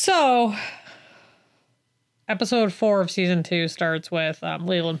 So episode 4 of season 2 starts with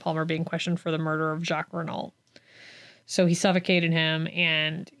Leland Palmer being questioned for the murder of Jacques Renault. So he suffocated him,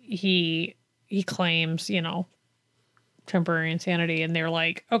 and he claims, temporary insanity, and they're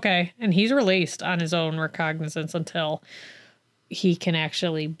like, okay, and he's released on his own recognizance until he can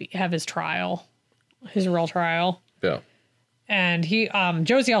actually have his trial, his real trial. Yeah. And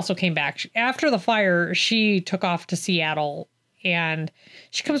Josie also came back after the fire. She took off to Seattle, and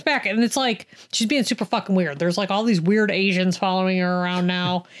she comes back, and it's like she's being super fucking weird. There's like all these weird Asians following her around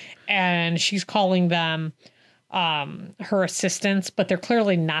now, and she's calling them her assistants, but they're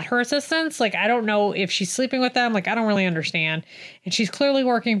clearly not her assistants. Like, I don't know if she's sleeping with them. Like, I don't really understand. And she's clearly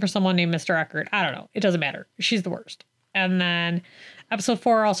working for someone named Mr. Eckert. I don't know. It doesn't matter. She's the worst. And then episode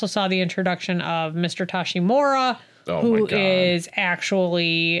 4 also saw the introduction of Mr. Tashimura, who is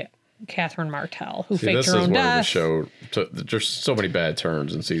actually Catherine Martell, who faked her own death. This is where the show, there's so many bad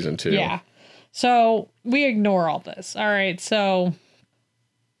turns in season 2. Yeah. So we ignore all this. All right. So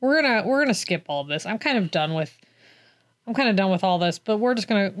we're gonna skip all of this. I'm kind of done with all this, but we're just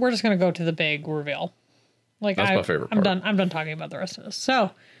gonna go to the big reveal. Like, that's my favorite part. I'm done talking about the rest of this. So,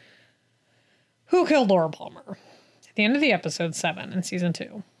 who killed Laura Palmer? At the end of the episode 7 in season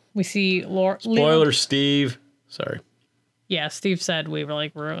 2, we see Laura. Spoiler, Steve. Sorry. Yeah, Steve said we were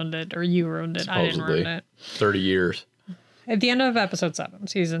like ruined it, or you ruined it. Supposedly. I didn't ruin it. 30 years. At the end of episode 7,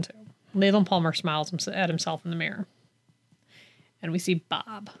 season 2, Leland Palmer smiles at himself in the mirror. And we see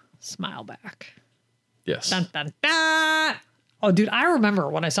Bob smile back. Yes. Dun, dun, dun. Oh, dude, I remember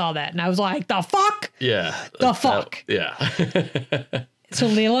when I saw that, and I was like, the fuck? Yeah. The fuck? Yeah. So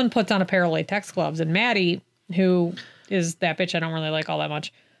Leland puts on a pair of latex gloves, and Maddie, who is that bitch I don't really like all that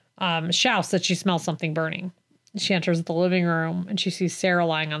much, shouts that she smells something burning. She enters the living room, and she sees Sarah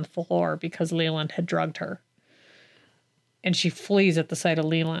lying on the floor because Leland had drugged her. And she flees at the sight of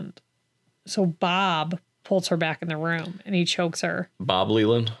Leland. So Bob pulls her back in the room, and he chokes her. Bob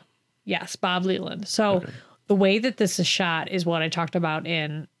Leland? Yes, Bob Leland. So the way that this is shot is what I talked about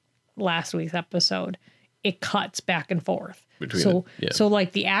in last week's episode. It cuts back and forth. So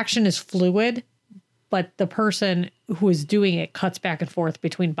like the action is fluid, but the person who is doing it cuts back and forth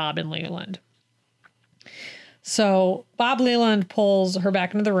between Bob and Leland. So Bob Leland pulls her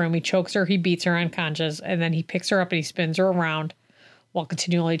back into the room. He chokes her. He beats her unconscious. And then he picks her up and he spins her around while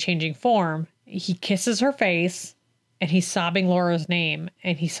continually changing form. He kisses her face and he's sobbing Laura's name.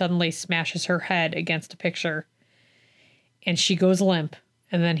 And he suddenly smashes her head against a picture. And she goes limp.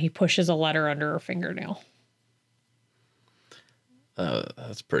 And then he pushes a letter under her fingernail.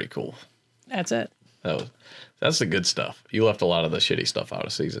 That's pretty cool. That's it. That's the good stuff. You left a lot of the shitty stuff out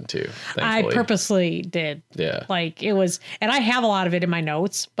of season 2. Thankfully. I purposely did. Yeah. Like it was, and I have a lot of it in my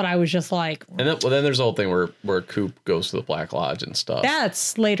notes, but I was just like. And then there's the whole thing where Coop goes to the Black Lodge and stuff.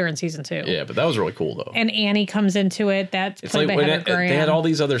 That's later in season 2. Yeah, but that was really cool though. And Annie comes into it. That's it's played like by Heather Graham. They had all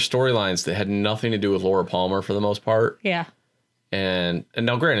these other storylines that had nothing to do with Laura Palmer for the most part. Yeah. And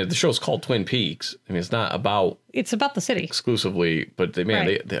now, granted, the show's called Twin Peaks. I mean, it's not about the city exclusively, but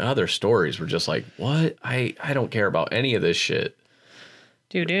the other stories were just like, what? I don't care about any of this shit.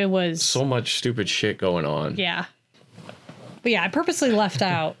 Dude, it was so much stupid shit going on. Yeah. But yeah, I purposely left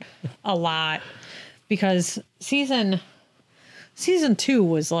out a lot because season 2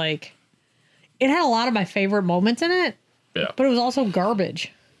 was like, it had a lot of my favorite moments in it. Yeah. But it was also garbage.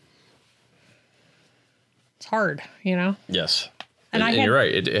 It's hard, you know? Yes. And you're right.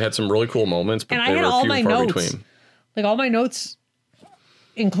 It had some really cool moments, but they were few and far between. Like all my notes,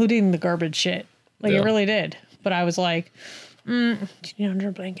 including the garbage shit. Like it really did. But I was like, do you need under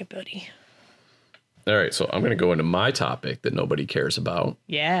a blanket, buddy? All right. So I'm going to go into my topic that nobody cares about.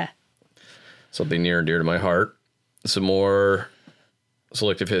 Yeah. Something near and dear to my heart. Some more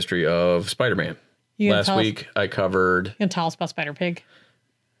selective history of Spider-Man. Last week I covered. You can tell us about Spider-Pig?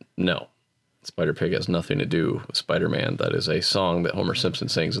 No. Spider-Pig has nothing to do with Spider-Man. That is a song that Homer Simpson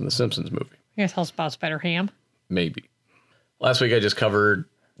sings in the Simpsons movie. You guys tell us about Spider-Ham? Maybe. Last week I just covered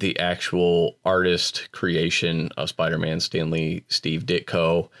the actual artist creation of Spider-Man, Stan Lee, Steve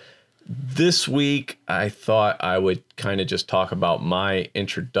Ditko. This week I thought I would kind of just talk about my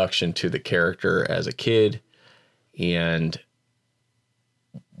introduction to the character as a kid and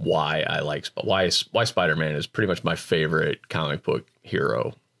why Spider-Man is pretty much my favorite comic book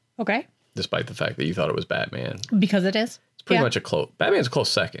hero. Okay. Despite the fact that you thought it was Batman. Because it is. It's pretty much Batman's a close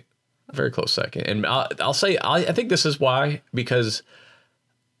second. A very close second. And I'll say, I think this is why, because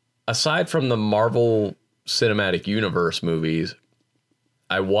aside from the Marvel Cinematic Universe movies,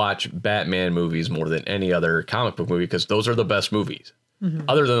 I watch Batman movies more than any other comic book movie because those are the best movies.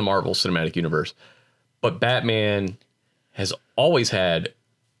 other than the Marvel Cinematic Universe. But Batman has always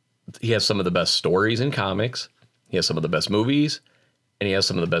he has some of the best stories in comics. He has some of the best movies, and he has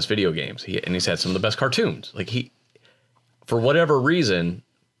some of the best video games. And he's had some of the best cartoons. Like for whatever reason,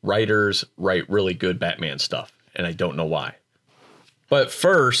 writers write really good Batman stuff, and I don't know why. But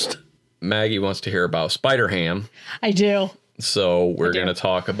first, Maggie wants to hear about Spider-Ham. I do. So we're going to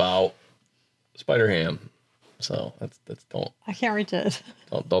talk about Spider-Ham. So that's don't. I can't reach it.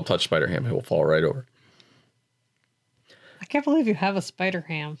 Don't touch Spider-Ham. He will fall right over. I can't believe you have a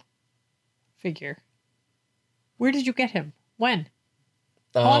Spider-Ham figure. Where did you get him? When?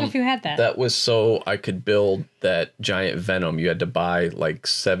 How long have you had that? That was so I could build that giant Venom. You had to buy like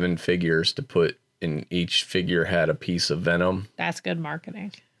 7 figures to put in. Each figure had a piece of Venom. That's good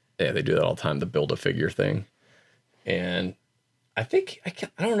marketing. Yeah, they do that all the time, the build a figure thing. And I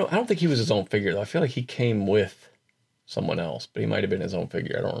don't know. I don't think he was his own figure though. I feel like he came with someone else, but he might have been his own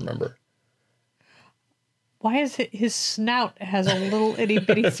figure. I don't remember. Why is his snout has a little itty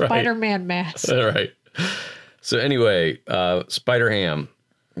bitty Spider-Man mask? Right. So anyway, Spider-Ham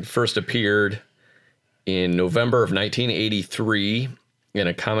first appeared in November of 1983 in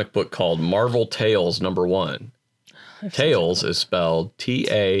a comic book called Marvel Tales #1. Tales is spelled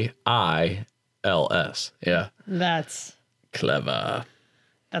Tails. Yeah. That's clever.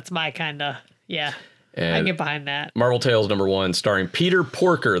 That's my kind of, yeah. And I get behind that. Marvel Tales #1, starring Peter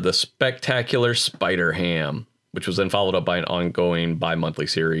Porker, the Spectacular Spider-Ham, which was then followed up by an ongoing bi-monthly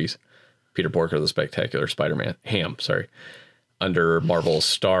series, Peter Porker, the Spectacular Spider-Man, under Marvel's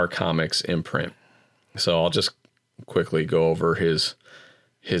Star Comics imprint. So I'll just quickly go over his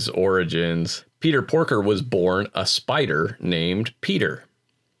origins. Peter Porker was born a spider named Peter.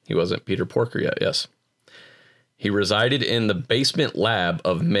 He wasn't Peter Porker yet, yes. He resided in the basement lab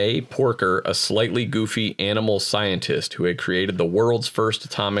of May Porker, a slightly goofy animal scientist who had created the world's first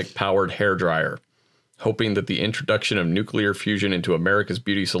atomic-powered hairdryer, hoping that the introduction of nuclear fusion into America's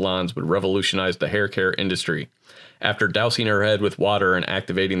beauty salons would revolutionize the hair care industry. After dousing her head with water and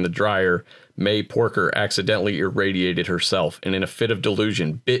activating the dryer, May Porker accidentally irradiated herself and in a fit of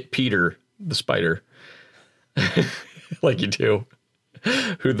delusion bit Peter, the spider, like you do,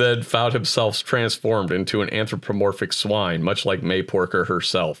 who then found himself transformed into an anthropomorphic swine, much like May Porker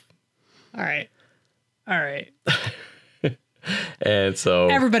herself. All right. And so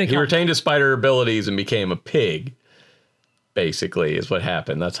he retained his spider abilities and became a pig, basically, is what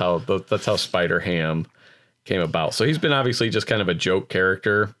happened. That's how Spider-Ham came about. So he's been obviously just kind of a joke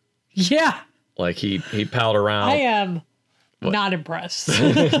character. Yeah. Like he palled around. I am not impressed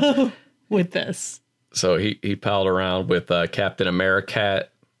with this. So he palled around with Captain America.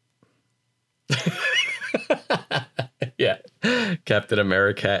 Yeah. Captain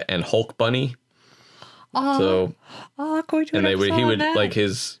America and Hulk Bunny. He would like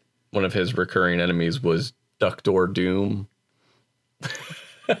one of his recurring enemies was Doctor Doom.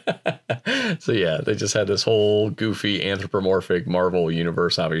 So yeah, they just had this whole goofy anthropomorphic Marvel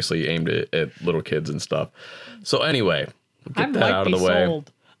universe, obviously aimed at little kids and stuff. So anyway, get that out of the way.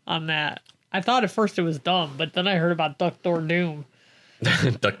 Sold on that. I thought at first it was dumb, but then I heard about Doctor Doom.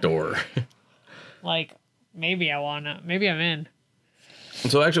 Doctor. Like, maybe I'm in.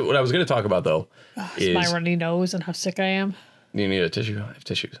 So actually, what I was going to talk about though is my runny nose and how sick I am. You need a tissue? I have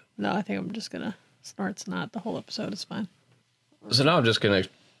tissues. No, I think I'm just gonna snort snot the whole episode. It's fine. So now I'm just gonna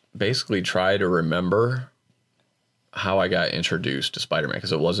basically try to remember how I got introduced to Spider-Man,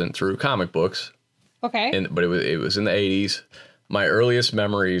 because it wasn't through comic books. Okay. But it was in the 80s. My earliest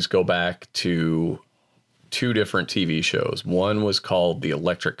memories go back to 2 different TV shows. One was called The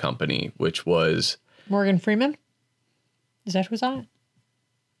Electric Company, which was Morgan Freeman. Is that who's on it?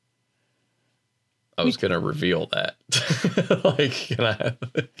 I was going to reveal that. Like,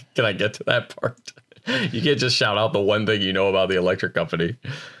 can I get to that part? You can't just shout out the one thing you know about The Electric Company.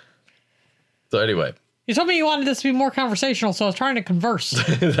 So anyway. You told me you wanted this to be more conversational, so I was trying to converse.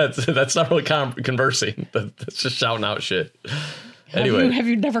 That's not really conversing. That's just shouting out shit. Anyway. Have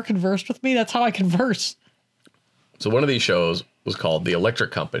you never conversed with me? That's how I converse. So one of these shows was called The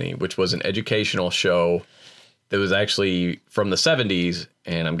Electric Company, which was an educational show that was actually from the 70s,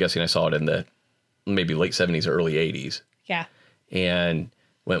 and I'm guessing I saw it in the maybe late 70s or early 80s. Yeah. And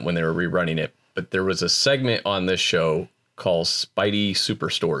when they were rerunning it. But there was a segment on this show called Spidey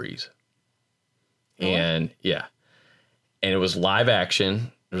Super Stories. Oh. And yeah. And it was live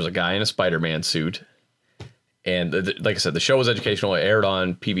action. There was a guy in a Spider-Man suit. And like I said, the show was educational. It aired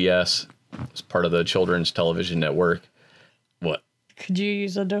on PBS. It's part of the Children's Television Network. What? Could you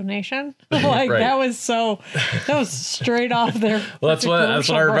use a donation? Like right. that was straight off there. Well, that's what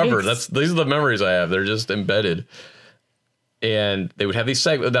I remember. These are the memories I have. They're just embedded. And they would have these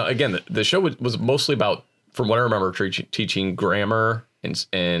segments. Now, again, the show was mostly about, from what I remember, teaching grammar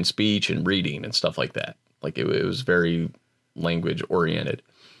and speech and reading and stuff like that. Like it was very language oriented.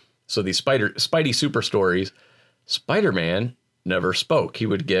 So these Spidey super stories, Spider-Man never spoke. He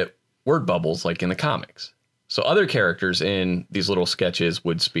would get word bubbles like in the comics. So other characters in these little sketches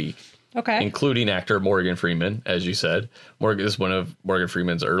would speak. Okay. Including actor Morgan Freeman, as you said. Morgan is one of Morgan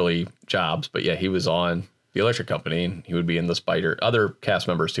Freeman's early jobs, but yeah, he was on The Electric Company, and he would be in the other cast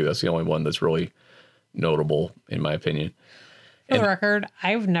members too. That's the only one that's really notable, in my opinion. For the record,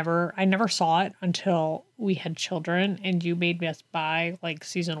 I never saw it until we had children, and you made us buy like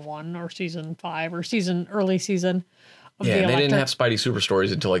season 1 or season 5 or early season of The Electric. They didn't have Spidey Super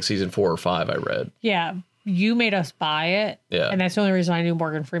Stories until like season 4 or 5, I read. Yeah, you made us buy it, and that's the only reason I knew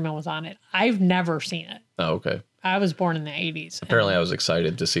Morgan Freeman was on it. I've never seen it. Oh, okay. I was born in the 80s. Apparently, I was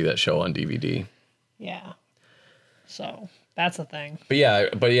excited to see that show on DVD. Yeah. So that's a thing. But yeah,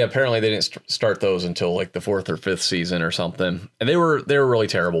 apparently they didn't start those until like the 4th or 5th season or something. And they were really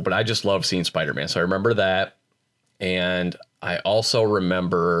terrible, but I just love seeing Spider-Man. So I remember that. And I also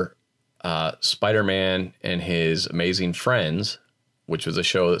remember Spider-Man and His Amazing Friends, which was a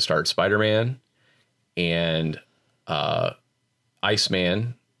show that starred Spider-Man and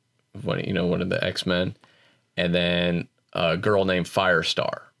Iceman, one of the X-Men, and then a girl named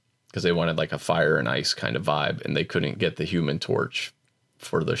Firestar, because they wanted like a fire and ice kind of vibe, and they couldn't get the Human Torch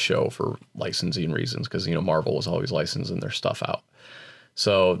for the show for licensing reasons, because Marvel was always licensing their stuff out.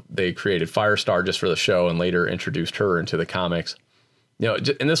 So they created Firestar just for the show, and later introduced her into the comics.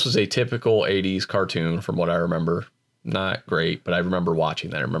 And this was a typical 80s cartoon from what I remember. Not great, but I remember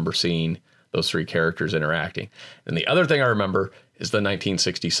watching that. I remember seeing those 3 characters interacting. And the other thing I remember is the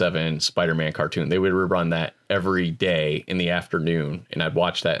 1967 Spider-Man cartoon. They would rerun that every day in the afternoon, and I'd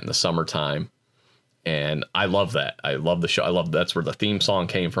watch that in the summertime. And I love that. I love the show. That's where the theme song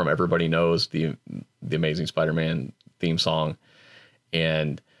came from. Everybody knows the Amazing Spider-Man theme song.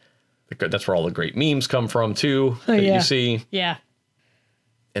 And that's where all the great memes come from too, that you see. Yeah.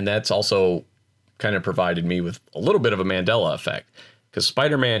 And that's also kind of provided me with a little bit of a Mandela effect, because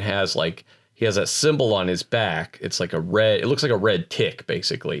Spider-Man has he has that symbol on his back. It's like it looks like a red tick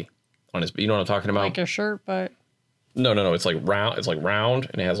basically on his, you know what I'm talking about? Like a shirt, but no. It's like round. It's like round,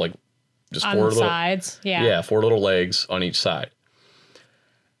 and it has like just on 4 the little sides. Yeah. Yeah. 4 little legs on each side.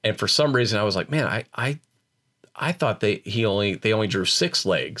 And for some reason I was like, man, I thought they only drew 6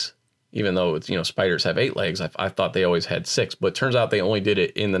 legs, even though it's, spiders have 8 legs. I thought they always had 6, but it turns out they only did it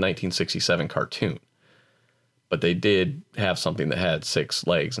in the 1967 cartoon. But they did have something that had 6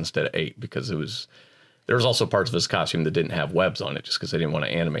 legs instead of 8, because there was also parts of his costume that didn't have webs on it, just because they didn't want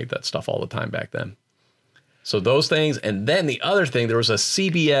to animate that stuff all the time back then. So those things. And then the other thing, there was a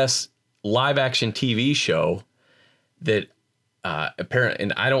CBS live action TV show that apparently,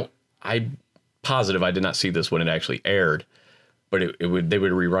 and I'm positive I did not see this when it actually aired, but they would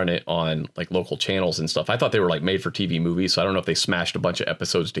rerun it on like local channels and stuff. I thought they were like made for TV movies, so I don't know if they smashed a bunch of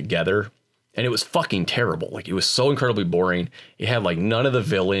episodes together. And it was fucking terrible. Like, it was so incredibly boring. It had like none of the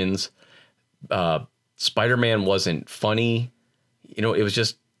villains. Spider-Man wasn't funny. It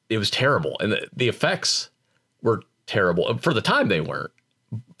was terrible. And the effects were terrible. For the time, they weren't.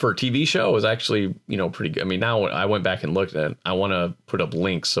 For a TV show, it was actually, pretty good. I mean, now I went back and looked at it. I want to put up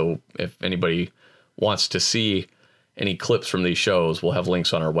links. So if anybody wants to see any clips from these shows, we'll have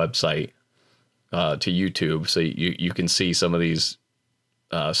links on our website to YouTube. So you can see some of these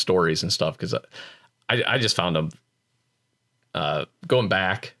stories and stuff, because I just found them going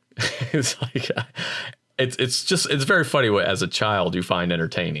back. It's like it's very funny what as a child you find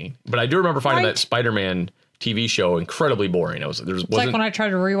entertaining. But I do remember finding that Spider-Man TV show incredibly boring. It's like when I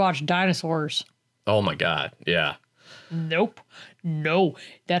tried to rewatch Dinosaurs. Oh my God, yeah. Nope. No,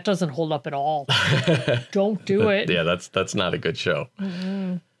 that doesn't hold up at all. Don't do it. Yeah, that's not a good show.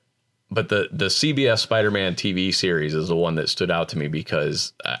 Mm-hmm. But the CBS Spider-Man TV series is the one that stood out to me,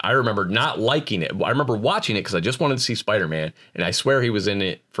 because I remember not liking it. I remember watching it because I just wanted to see Spider-Man, and I swear he was in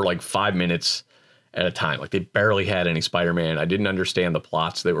it for like 5 minutes at a time. Like, they barely had any Spider-Man. I didn't understand the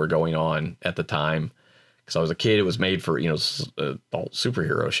plots that were going on at the time, because I was a kid. It was made for, a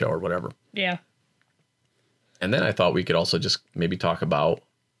superhero show or whatever. Yeah. And then I thought we could also just maybe talk about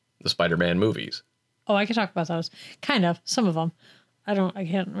the Spider-Man movies. Oh, I could talk about those. Kind of. Some of them. I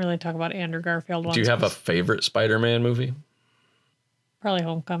can't really talk about Andrew Garfield ones. Do you have a favorite Spider-Man movie? Probably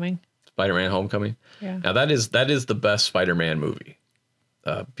Homecoming. Spider-Man Homecoming? Yeah. Now that is the best Spider-Man movie.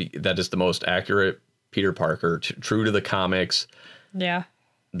 That is the most accurate Peter Parker, true to the comics. Yeah.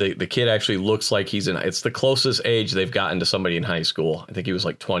 The kid actually looks like it's the closest age they've gotten to somebody in high school. I think he was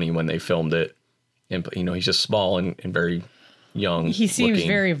like 20 when they filmed it. And, he's just small and very young. He seems looking.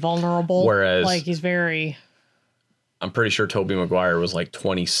 very vulnerable. Whereas- like he's very. I'm pretty sure Tobey Maguire was like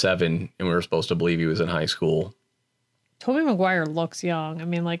 27 and we were supposed to believe he was in high school. Tobey Maguire looks young. I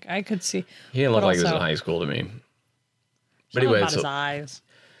mean, like I could see. He didn't look But like he was in also- high school to me. But Something anyway, about so, his eyes.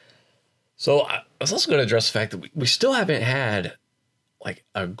 so I was also going to address the fact that we still haven't had like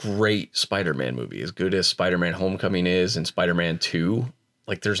a great Spider-Man movie, as good as Spider-Man Homecoming is and Spider-Man 2.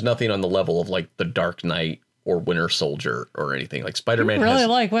 Like there's nothing on the level of like The Dark Knight or Winter Soldier or anything. Like Spider-Man I really has,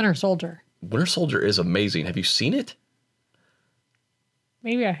 like Winter Soldier. Winter Soldier is amazing. Have you seen it?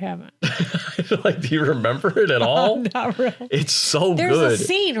 Maybe I haven't. Like, do you remember it at all? Not really. It's so There's good. a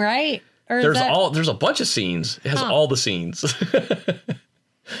scene, right? Or is There's that- there's a bunch of scenes. It has Huh. all the scenes.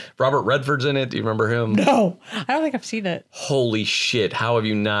 Robert Redford's in it. Do you remember him? No, I don't think I've seen it. Holy shit. How have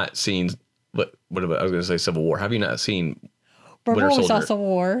you not seen what about, I was going to say Civil War. Have you not seen Remember Winter when we saw Soldier? Civil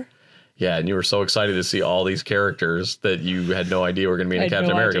War? Yeah, and you were so excited to see all these characters that you had no idea were going to be in I a had Captain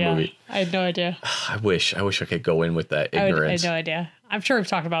no America idea. movie. I had no idea. I wish I could go in with that I ignorance. had no idea. I'm sure we've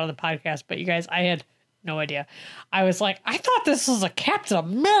talked about it on the podcast, but you guys, I had no idea. I was like, I thought this was a Captain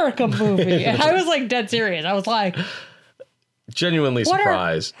America movie. And I was like dead serious. I was like, Genuinely What are-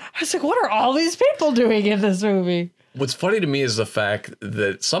 surprised. what are all these people doing in this movie? What's funny to me is the fact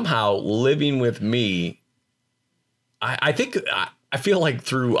that somehow living with me, I think I feel like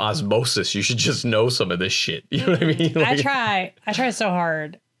through osmosis you should just know some of this shit. You know what I mean? I Like, try so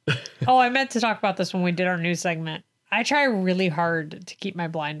hard. Oh, I meant to talk about this when we did our news segment. I try really hard to keep my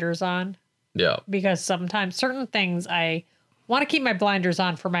blinders on yeah, because sometimes certain things I want to keep my blinders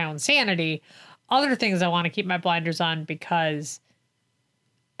on for my own sanity. Other things I want to keep my blinders on because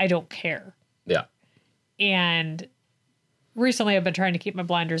I don't care. yeah. And recently I've been trying to keep my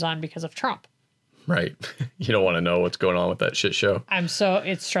blinders on because of Trump. Right. You don't want to know what's going on with that shit show.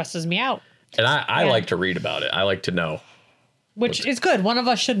 It stresses me out, And I Yeah. like to read about it. I like to know. which is good. One of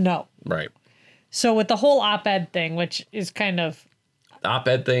us should know. Right. So with the whole op-ed thing, which is kind of, The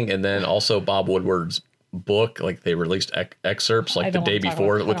op-ed thing, and then also Bob Woodward's book, like they released excerpts I like the don't day wanna talk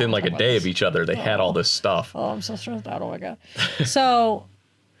before, about- I within don't like a wanna talk day about of this. each other. They had all this stuff. oh, I'm so stressed out. Oh my God. So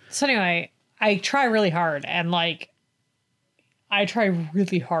anyway, I try really hard and I try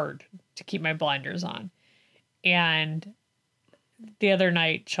really hard to keep my blinders on. And the other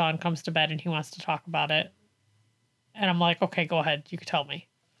night, Sean comes to bed and he wants to talk about it. And I'm like, okay, go ahead. You can tell me.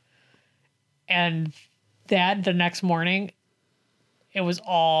 And the next morning, it was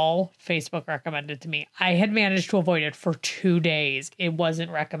all Facebook recommended to me. I had managed to avoid it for 2 days. It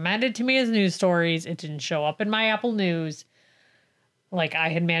wasn't recommended to me as news stories. It didn't show up in my Apple News. Like I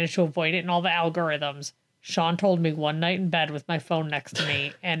had managed to avoid it in all the algorithms. Sean told me one night in bed with my phone next to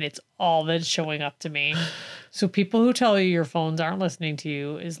me, and it's all that's showing up to me. So people who tell you your phones aren't listening to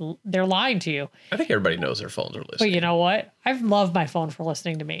you they're lying to you. I think everybody knows their phones are But listening. you know what? I've loved my phone for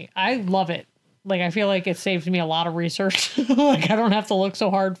listening to me. I love it. Like I feel like it saved me a lot of research. Like I don't have to look so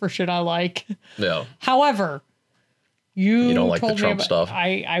hard for shit I like. Yeah. However, you don't like the told me Trump about- stuff?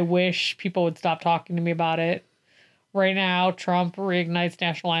 I wish people would stop talking to me about it. Right now, Trump reignites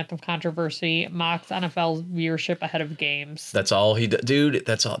national anthem controversy, mocks NFL's viewership ahead of games. That's all dude.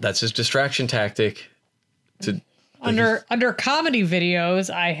 That's all. That's his distraction tactic. Under comedy videos,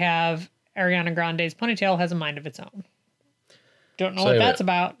 I have Ariana Grande's ponytail has a mind of its own. Don't know So what anyway. that's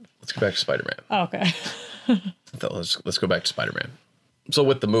about. Let's go back to Spider-Man. Oh, okay. Let's go back to Spider-Man. So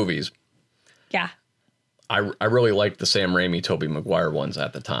with the movies, Yeah. I really liked the Sam Raimi, Tobey Maguire ones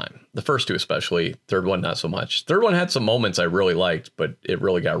at the time. The first two especially. Third one not so much. Third one had some moments I really liked, but it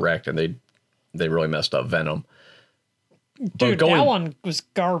really got wrecked, and they really messed up Venom. Dude, that one was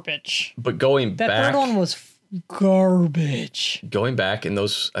garbage. But going That back, third one was garbage. going back in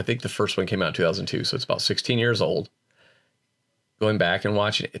those, I think the first one came out in 2002, so it's about 16 years old. Going back and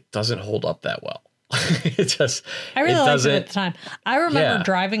watching it, it doesn't hold up that well. It just, I really it liked it doesn't. at the time. I remember Yeah.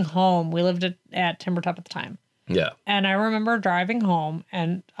 driving home. We lived at Timbertop at the time. Yeah, And I remember driving home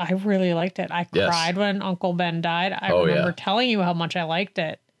and I really liked it. I Yes. cried when Uncle Ben died. I Oh, remember yeah. telling you how much I liked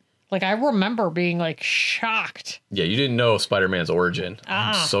it. Like I remember being like shocked. yeah. You didn't know Spider-Man's origin.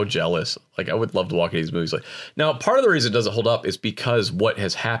 I'm Ah. so jealous. Like I would love to walk in these movies. Like now, part of the reason it doesn't hold up is because what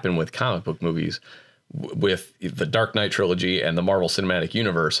has happened with comic book movies, with the Dark Knight trilogy and the Marvel Cinematic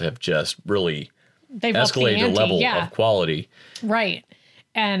Universe, have just really They've upped the escalated the ante. level Yeah, of quality. right.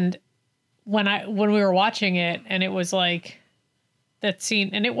 And when we were watching it and it was like that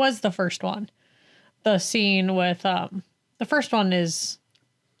scene, and it was the first one. The scene with the first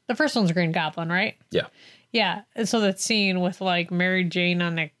one's Green Goblin, right? Yeah, Yeah. And so that scene with like Mary Jane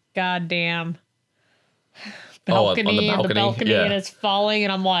on the goddamn balcony, on the and the balcony, balcony yeah. and it's falling,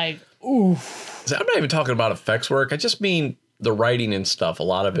 and I'm like, oof. I'm not even talking about effects work. I just mean the writing and stuff, a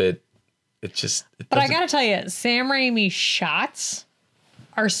lot of it, But I gotta tell you, Sam Raimi's shots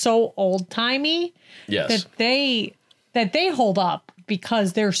are so old timey yes, that they hold up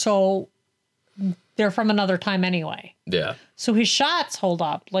because they're from another time anyway. yeah, So his shots hold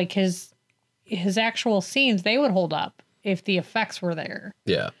up, like his actual scenes, they would hold up if the effects were there.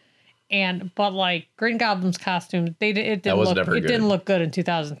 yeah. But like Green Goblin's costume, it didn't look good in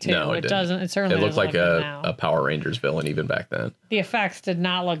 2002. No, it doesn't. It certainly looked like now. a Power Rangers villain even back then. The effects did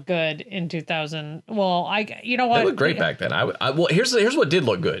not look good in 2000. Well, you know what? They looked great back then. Well, here's what did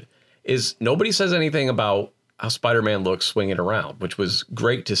look good is nobody says anything about how Spider-Man looks swinging around, which was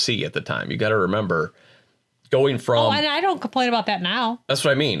great to see at the time. You got to remember going from. And I don't complain about that now. That's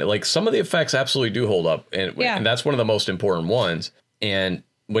what I mean. Like some of the effects absolutely do hold up, and that's one of the most important ones. And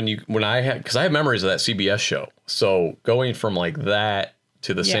because I have memories of that CBS show, so going from like that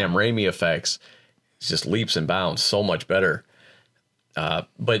to the Sam Raimi effects, it's just leaps and bounds, so much better.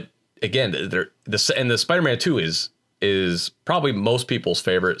 But again, the Spider-Man 2 is probably most people's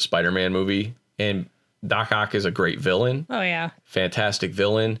favorite Spider-Man movie, and Doc Ock is a great villain. Oh yeah, fantastic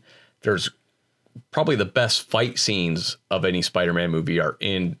villain. There's probably the best fight scenes of any Spider-Man movie are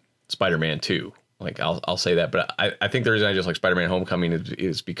in Spider-Man 2. Like I'll say that, but I think the reason I just like Spider-Man Homecoming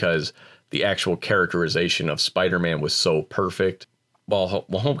is because the actual characterization of Spider-Man was so perfect. Well,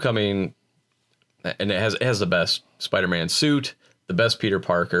 Homecoming, and it has the best Spider-Man suit, the best Peter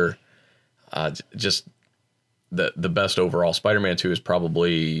Parker, just the best overall. Spider-Man 2 is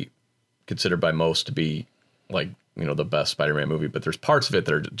probably considered by most to be like, the best Spider-Man movie, but there's parts of it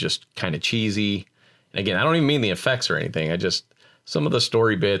that are just kind of cheesy. And again, I don't even mean the effects or anything. Some of the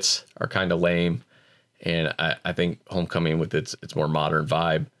story bits are kind of lame. And I think Homecoming with its more modern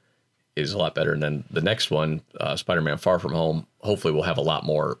vibe is a lot better. And then the next one, Spider-Man Far From Home, hopefully will have a lot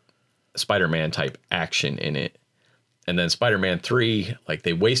more Spider-Man type action in it. And then Spider-Man 3, like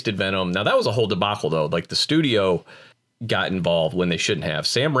they wasted Venom. Now that was a whole debacle though. Like the studio got involved when they shouldn't have.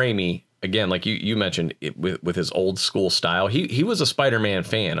 Sam Raimi, again, like you mentioned, with his old school style, he was a Spider-Man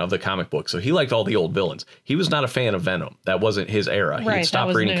fan of the comic book, so he liked all the old villains. He was not a fan of Venom. That wasn't his era. He had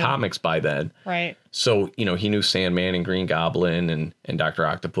stopped reading comics by then. Right. So, he knew Sandman and Green Goblin and Dr.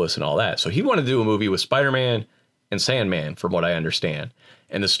 Octopus and all that. So he wanted to do a movie with Spider-Man and Sandman, from what I understand.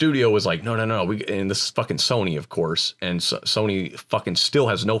 And the studio was like, no. And this is fucking Sony, of course. And Sony fucking still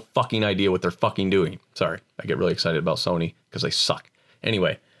has no fucking idea what they're fucking doing. Sorry, I get really excited about Sony because they suck.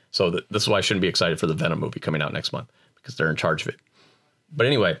 Anyway. So this is why I shouldn't be excited for the Venom movie coming out next month, because they're in charge of it. But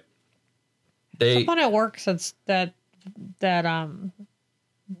anyway, someone at work says that Venom's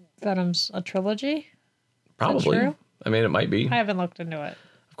a trilogy. Probably. True? I mean, it might be. I haven't looked into it.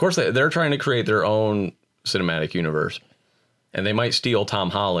 Of course, they're trying to create their own cinematic universe, and they might steal Tom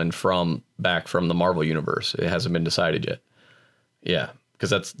Holland back from the Marvel universe. It hasn't been decided yet. Yeah,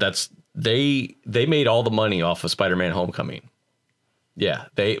 because they made all the money off of Spider-Man Homecoming. Yeah,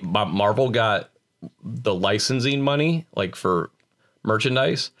 Marvel got the licensing money, like for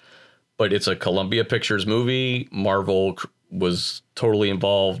merchandise, but it's a Columbia Pictures movie. Marvel was totally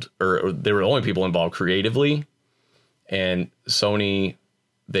involved, or they were the only people involved creatively, and Sony,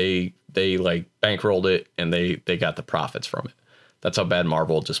 they like bankrolled it and they got the profits from it. That's how bad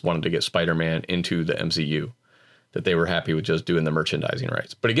Marvel just wanted to get Spider-Man into the MCU, that they were happy with just doing the merchandising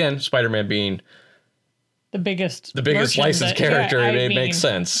rights. But again, Spider-Man being the biggest licensed character, it makes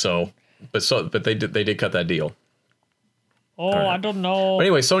sense. But they did cut that deal. Oh, right. I don't know. But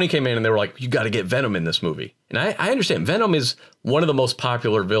anyway, Sony came in and they were like, you got to get Venom in this movie. And I understand Venom is one of the most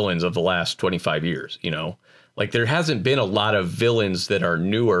popular villains of the last 25 years. Like there hasn't been a lot of villains that are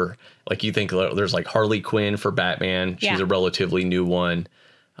newer. Like you think there's like Harley Quinn for Batman. She's a relatively new one.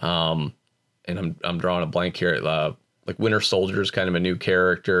 And I'm drawing a blank here. Like Winter Soldier is kind of a new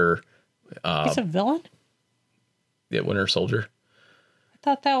character. He's a villain? Yeah, Winter Soldier. I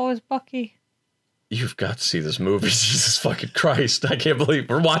thought that was Bucky. You've got to see this movie. Jesus fucking Christ. I can't believe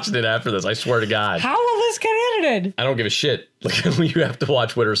we're watching it after this. I swear to God. How will this get edited? I don't give a shit. Like, you have to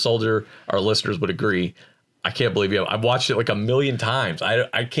watch Winter Soldier. Our listeners would agree. I can't believe you. I've watched it like a million times.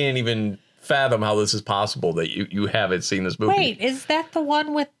 I can't even fathom how this is possible that you haven't seen this movie. Wait, is that the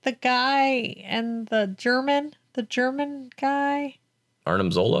one with the guy and the German guy?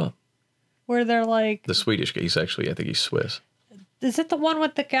 Arnim Zola? Where they're like... The Swedish guy. I think he's Swiss. Is it the one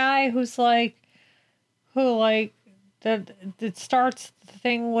with the guy who's like... that starts the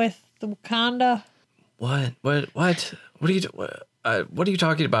thing with the Wakanda? What are you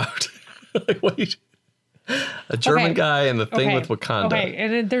talking about? A German guy and the thing with Wakanda. Okay,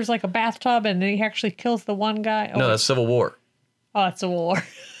 and then there's like a bathtub and he actually kills the one guy. No, that's Civil War. Oh, it's Civil War.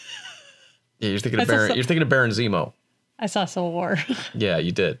 Yeah, you're thinking of Baron Zemo. I saw Civil War. Yeah,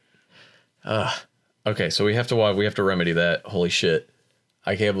 you did. Okay, so we have to remedy that. Holy shit.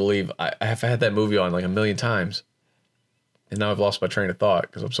 I can't believe I have had that movie on like a million times. And now I've lost my train of thought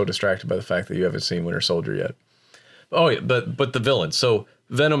because I'm so distracted by the fact that you haven't seen Winter Soldier yet. Oh, yeah, but the villain. So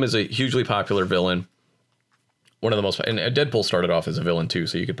Venom is a hugely popular villain. One of the most, and Deadpool started off as a villain too,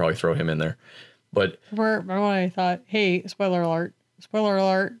 so you could probably throw him in there. But Remember when I thought, hey, spoiler alert,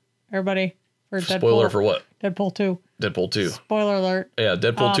 everybody, for Deadpool. spoiler for what? Deadpool 2. Deadpool 2. Spoiler alert. Yeah,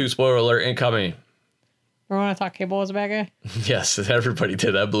 Deadpool 2, spoiler alert, incoming. Remember when I thought Cable was a bad guy? Yes, everybody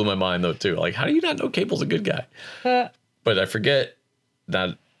did. That blew my mind though too. Like, how do you not know Cable's a good guy? But I forget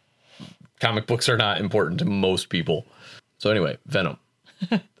that comic books are not important to most people. So anyway, Venom.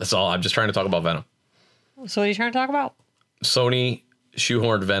 That's all. I'm just trying to talk about Venom. So what are you trying to talk about? Sony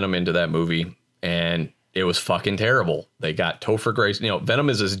shoehorned Venom into that movie, and it was fucking terrible. They got Topher Grace. You know, Venom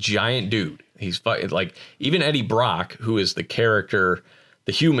is this giant dude. He's like, even Eddie Brock, who is the character,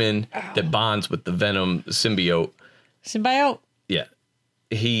 the human that bonds with the Venom symbiote. Yeah.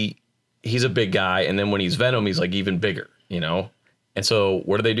 He's a big guy, and then when he's Venom, he's like even bigger, you know? And so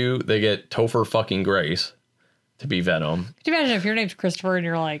what do? They get Topher fucking Grace to be Venom. Could you imagine if your name's Christopher and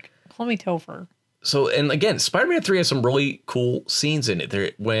you're like, call me Topher? So, and again, Spider-Man 3 has some really cool scenes in it. There,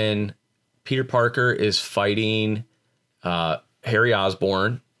 when Peter Parker is fighting Harry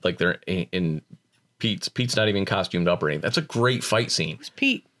Osborn, like they're in Pete's not even costumed up or anything. That's a great fight scene. Who's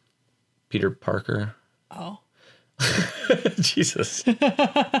Pete? Peter Parker. Oh. Jesus.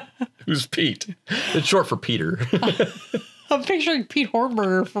 Who's Pete? It's short for Peter. I'm picturing Pete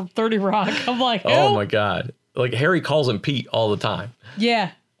Hornberger from 30 Rock. I'm like, oh my God. Like Harry calls him Pete all the time.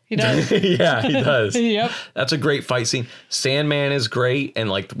 Yeah, he does. Yeah, he does. Yep. That's a great fight scene. Sandman is great. And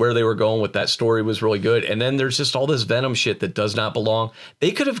like where they were going with that story was really good. And then there's just all this Venom shit that does not belong.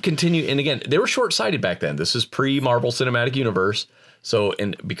 They could have continued. And again, they were short-sighted back then. This is pre-Marvel Cinematic Universe. So,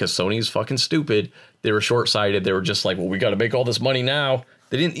 and because Sony's fucking stupid, they were short-sighted. They were just like, well, we got to make all this money now.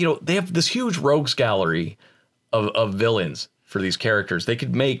 They didn't, you know, they have this huge rogues gallery of villains for these characters. They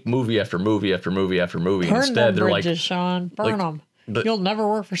could make movie after movie after movie after movie. Burn Instead, them they're bridges, like, Sean. Burn them. You'll never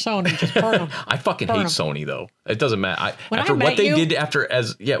work for Sony. Just burn them. I fucking hate Sony though. It doesn't matter. After what they did after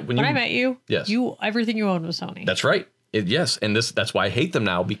when I met you, yes, everything you owned was Sony. That's right. Yes, and that's why I hate them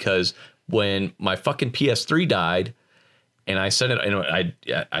now, because when my fucking PS3 died, and I sent it, you know,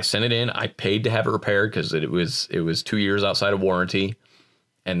 I sent it in. I paid to have it repaired because it was 2 years outside of warranty,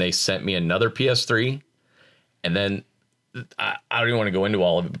 and they sent me another PS3, and then I don't even want to go into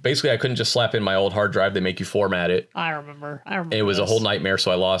all of it. But basically, I couldn't just slap in my old hard drive. They make you format it. I remember. It was a whole nightmare.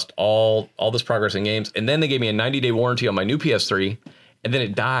 So I lost all this progress in games, and then they gave me a 90-day warranty on my new PS3. And then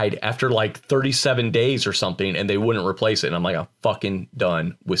it died after like 37 days or something, and they wouldn't replace it. And I'm like, I'm fucking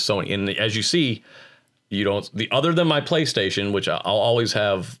done with Sony. And as you see, other than my PlayStation, which I'll always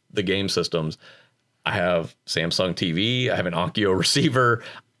have the game systems, I have Samsung TV, I have an Onkyo receiver.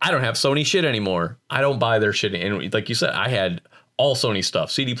 I don't have Sony shit anymore. I don't buy their shit. And like you said, I had all Sony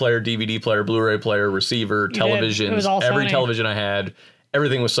stuff: CD player, DVD player, Blu-ray player, receiver, television. Every television I had,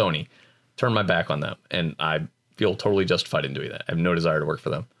 everything was Sony. Turned my back on them, and I feel totally justified in doing that. I have no desire to work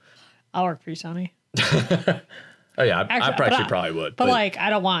for them. I'll work for you, Sony. Oh yeah, I probably would. But like, I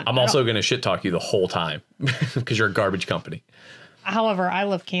don't want. I'm also going to shit talk you the whole time because you're a garbage company. However, I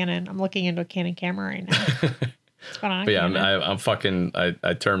love Canon. I'm looking into a Canon camera right now. What's going on? But yeah, I'm fucking.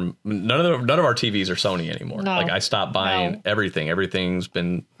 I turn none of our TVs are Sony anymore. No, like I stopped buying everything. Everything's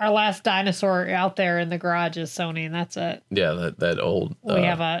been. Our last dinosaur out there in the garage is Sony, and that's it. Yeah, that old. We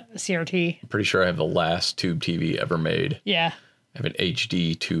have a CRT. I'm pretty sure I have the last tube TV ever made. Yeah. I have an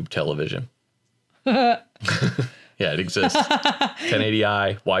HD tube television. Yeah, it exists.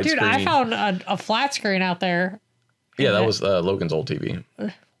 1080i widescreen. Dude, I found a flat screen out there. Yeah, that was Logan's old TV.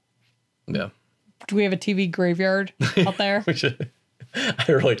 Yeah. Do we have a TV graveyard out there? I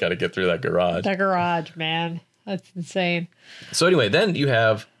really got to get through that garage. The garage, man. That's insane. So anyway, then you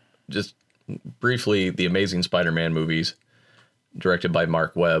have just briefly the Amazing Spider-Man movies, directed by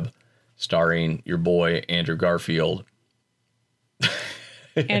Mark Webb, starring your boy Andrew Garfield.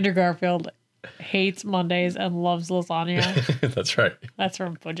 Andrew Garfield hates Mondays and loves lasagna. That's right. That's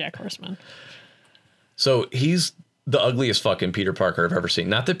from BoJack Horseman. So he's the ugliest fucking Peter Parker I've ever seen.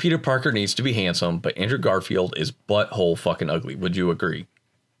 Not that Peter Parker needs to be handsome, but Andrew Garfield is butthole fucking ugly. Would you agree?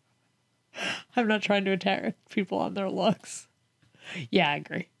 I'm not trying to attack people on their looks. Yeah, I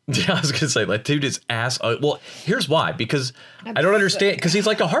agree. Yeah, I was gonna say, like, dude is ass. Well, here's why. Because I don't understand. Because he's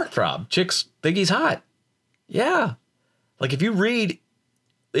like a heartthrob. Chicks think he's hot. Yeah, like if you read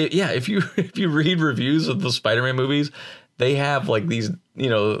reviews of the Spider-Man movies, they have like these,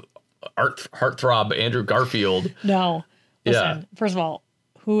 heartthrob Andrew Garfield. No, Listen, first of all,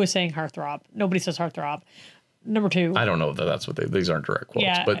 who is saying heartthrob? Nobody says heartthrob. Number two. I don't know that that's what these aren't direct quotes,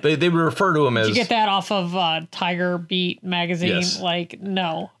 Yeah. but they refer to him as. Did you get that off of Tiger Beat magazine? Yes. Like,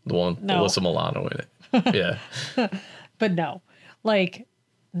 no. The one with No. Alyssa Milano in it. Yeah. But no. Like,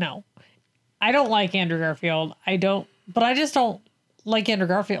 no. I don't like Andrew Garfield. But I just don't like Andrew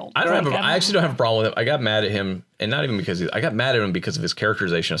Garfield. I actually don't have a problem with him. I got mad at him, and not even because I got mad at him because of his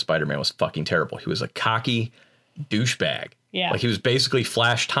characterization of Spider-Man was fucking terrible. He was a cocky douchebag. Yeah. Like he was basically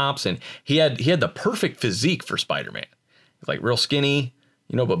Flash Thompson. He had the perfect physique for Spider-Man. Like real skinny,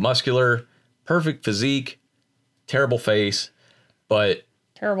 but muscular, perfect physique, terrible face. But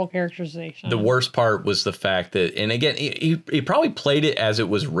terrible characterization. the worst part was the fact that, and again, he probably played it as it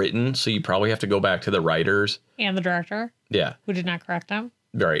was written. So you probably have to go back to the writers. And the director. Yeah. Who did not correct him.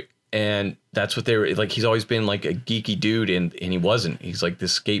 Right. And that's what they were like. He's always been like a geeky dude, and he wasn't. He's like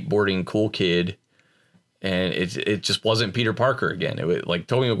this skateboarding cool kid. And it just wasn't Peter Parker again. It was like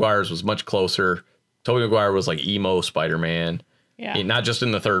Tobey Maguire's was much closer. Tobey Maguire was like emo Spider-Man. Yeah. Not just in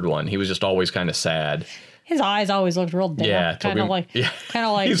the third one. He was just always kind of sad. His eyes always looked real dim. Yeah. Kind of like.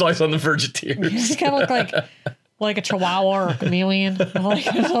 He's always on the verge of tears. He kind of looked like a chihuahua or a chameleon. Like,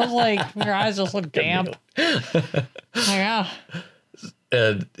 it was like your eyes just look damp. Yeah.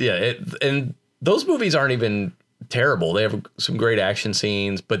 And and those movies aren't even terrible. They have some great action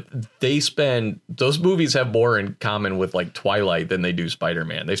scenes, but those movies have more in common with like Twilight than they do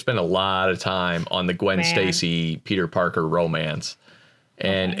Spider-Man. They spend a lot of time on the Gwen Stacy, Peter Parker romance.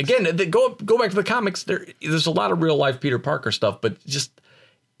 And again, go back to the comics. There's a lot of real life Peter Parker stuff, but just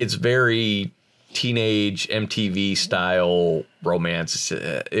it's very teenage MTV style romance.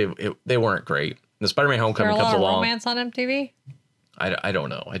 They weren't great. The Spider-Man Homecoming comes along. Romance on MTV? I don't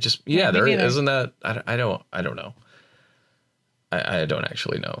know. There isn't that. I don't know. I don't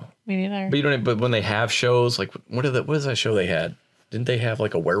actually know. Me neither. But when they have shows, like what is that show they had? Didn't they have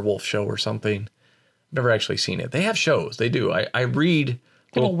like a werewolf show or something? Never actually seen it. They have shows. They do. I read.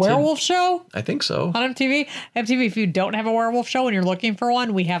 A werewolf show? I think so. On MTV? MTV, if you don't have a werewolf show and you're looking for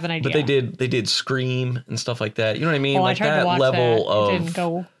one, we have an idea. But they did Scream and stuff like that. You know what I mean? Well, like I tried that to watch level that. It of didn't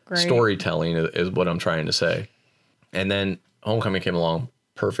go great. Storytelling is what I'm trying to say. And then Homecoming came along.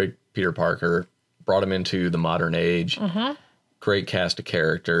 Perfect Peter Parker. Brought him into the modern age. Great cast of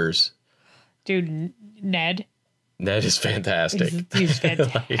characters. Dude, Ned. Ned is fantastic. He's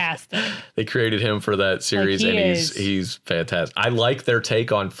fantastic. They created him for that series, and he's fantastic. I like their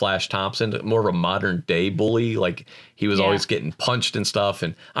take on Flash Thompson, more of a modern day bully. Like he was always getting punched and stuff.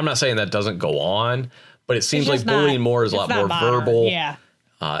 And I'm not saying that doesn't go on, but it seems like bullying more is a lot more verbal,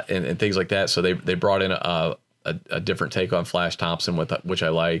 and things like that. So they brought in a different take on Flash Thompson, which I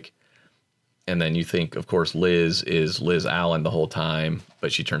like. And then you think, of course, Liz is Liz Allen the whole time,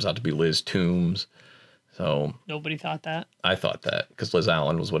 but she turns out to be Liz Toombs. So nobody thought that. I thought that because Liz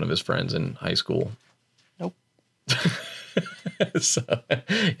Allen was one of his friends in high school. Nope. So,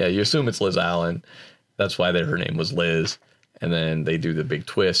 yeah, you assume it's Liz Allen. That's why her name was Liz. And then they do the big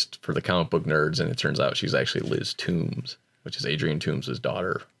twist for the comic book nerds, and it turns out she's actually Liz Toombs, which is Adrian Toombs'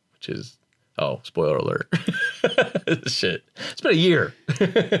 daughter, which is, spoiler alert. Shit. It's been a year.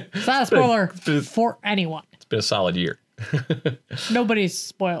 It's not a spoiler for anyone. It's been a solid year. Nobody's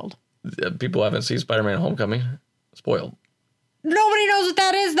spoiled. People haven't seen Spider-Man Homecoming. Spoiled. Nobody knows what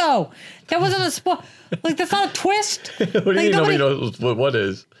that is, though. That wasn't a spoil. Like, that's not a twist. What do you mean nobody knows what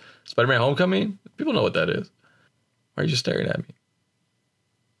is? Spider-Man Homecoming? People know what that is. Why are you staring at me?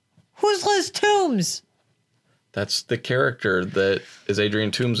 Who's Liz Toombs? That's the character that is Adrian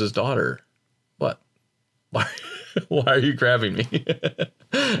Toombs' daughter. What? Why are you grabbing me?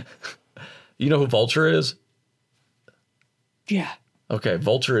 You know who Vulture is? Yeah. Okay,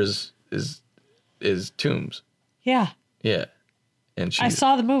 Vulture is Toombs. Yeah. Yeah. And I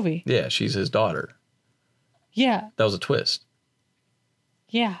saw the movie. Yeah, she's his daughter. Yeah. That was a twist.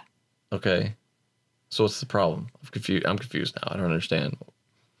 Yeah. Okay. So what's the problem? I'm confused now. I don't understand.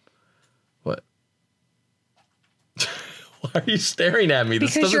 What? Why are you staring at me?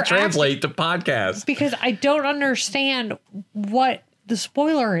 This doesn't translate to podcast. Because I don't understand what the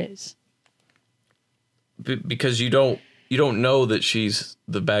spoiler is. Because you don't know that she's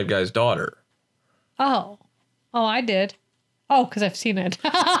the bad guy's daughter. Oh, I did. Oh, because I've seen it.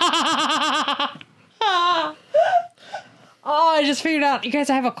 I just figured out. You guys,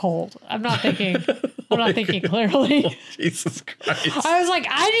 I have a cold. I'm not thinking. I'm not thinking clearly. Jesus Christ! I was like,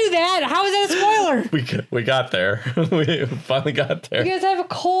 I knew that. How is that a spoiler? We got there. We finally got there. You guys have a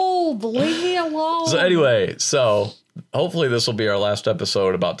cold. Leave me alone. So anyway, hopefully this will be our last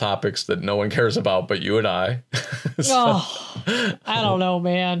episode about topics that no one cares about but you and I. I don't know,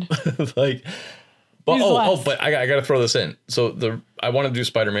 man. Like But Who's left? but I got to throw this in. So I want to do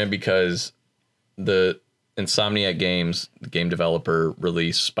Spider-Man because the Insomniac Games, the game developer,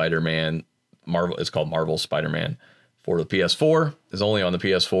 released Spider-Man. Marvel. It's called Marvel Spider-Man for the PS4. It's only on the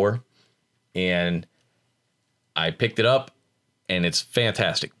PS4, and I picked it up, and it's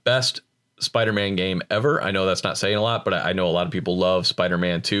fantastic. Best Spider-Man game ever. I know that's not saying a lot, but I know a lot of people love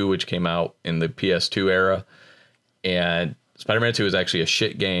Spider-Man 2, which came out in the PS2 era, and Spider-Man 2 is actually a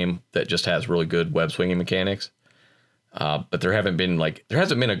shit game that just has really good web swinging mechanics. But there hasn't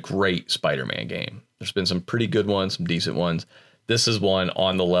been a great Spider-Man game. There's been some pretty good ones, some decent ones. This is one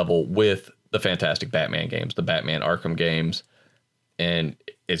on the level with the fantastic Batman games, the Batman Arkham games. And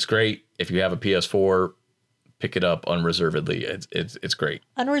it's great. If you have a PS4, pick it up unreservedly. It's great.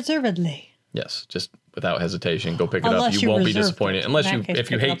 Unreservedly. Yes, just without hesitation, go pick it Unless up. you You won't be reserved disappointed. it. Unless In you that case, if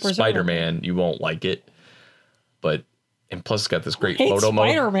you pick it hate up reservedly. Spider-Man, you won't like it. And plus it's got this great Hate photo mode.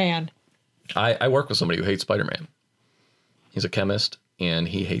 Spider-Man. I work with somebody who hates Spider-Man. He's a chemist, and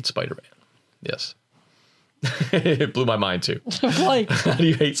he hates Spider-Man. Yes. It blew my mind, too. Like, How do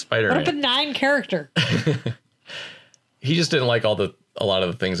you hate what a Spider-Man? benign character. He just didn't like a lot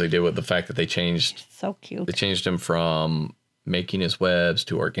of the things they did with the fact that they changed So cute. him from making his webs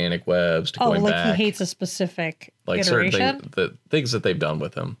to organic webs to going like back. he hates a specific Like iteration. certain things, the things that they've done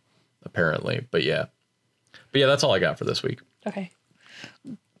with him, apparently. But yeah, that's all I got for this week. Okay.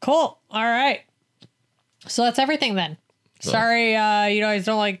 Cool. All right. So that's everything then. Sorry, you guys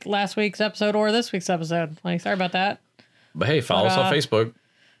don't like last week's episode or this week's episode. Like, sorry about that. But hey, follow us on Facebook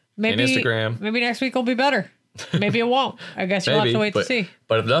Maybe and Instagram. Maybe next week will be better. Maybe it won't. I guess you'll have to wait to see.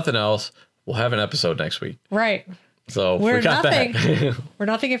 But if nothing else, we'll have an episode next week. Right. So We're we got nothing. that. We're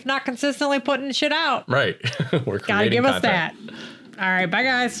nothing if not consistently putting shit out. Right. We're Gotta creating give us content. that. All right. Bye,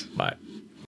 guys. Bye.